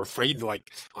 and they were afraid, like,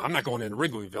 well, I'm not going into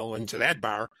Wrigleyville into that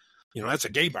bar. You know, that's a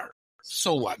gay bar.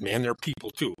 So what, man? They're people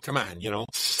too. Come on, you know?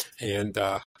 And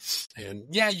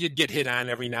yeah, you'd get hit on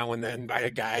every now and then by a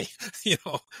guy, you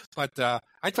know, but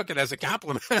I took it as a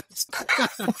compliment.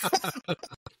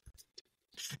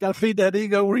 Got to feed that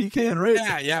ego where you can,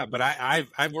 right? Yeah. But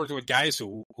I've worked with guys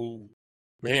who,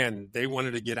 man, they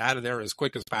wanted to get out of there as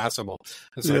quick as possible.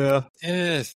 It's like,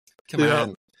 come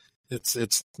on,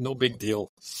 it's no big deal.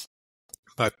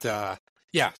 But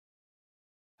yeah.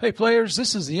 Hey, players,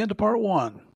 this is the end of part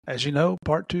 1. As you know,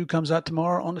 part 2 comes out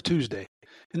tomorrow on a Tuesday.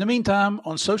 In the meantime,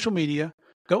 on social media,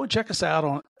 go and check us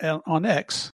out on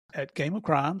X at Game of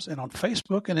Crimes and on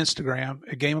Facebook and Instagram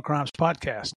at Game of Crimes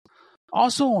Podcast.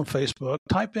 Also on Facebook,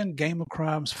 type in Game of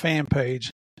Crimes fan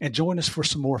page and join us for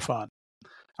some more fun.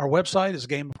 Our website is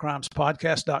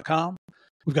gameofcrimespodcast.com.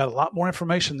 We've got a lot more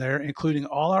information there, including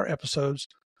all our episodes,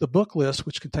 the book list,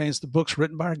 which contains the books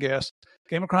written by our guests,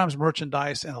 Game of Crimes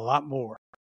merchandise, and a lot more.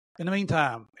 In the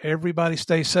meantime, everybody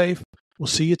stay safe. We'll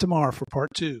see you tomorrow for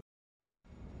part 2.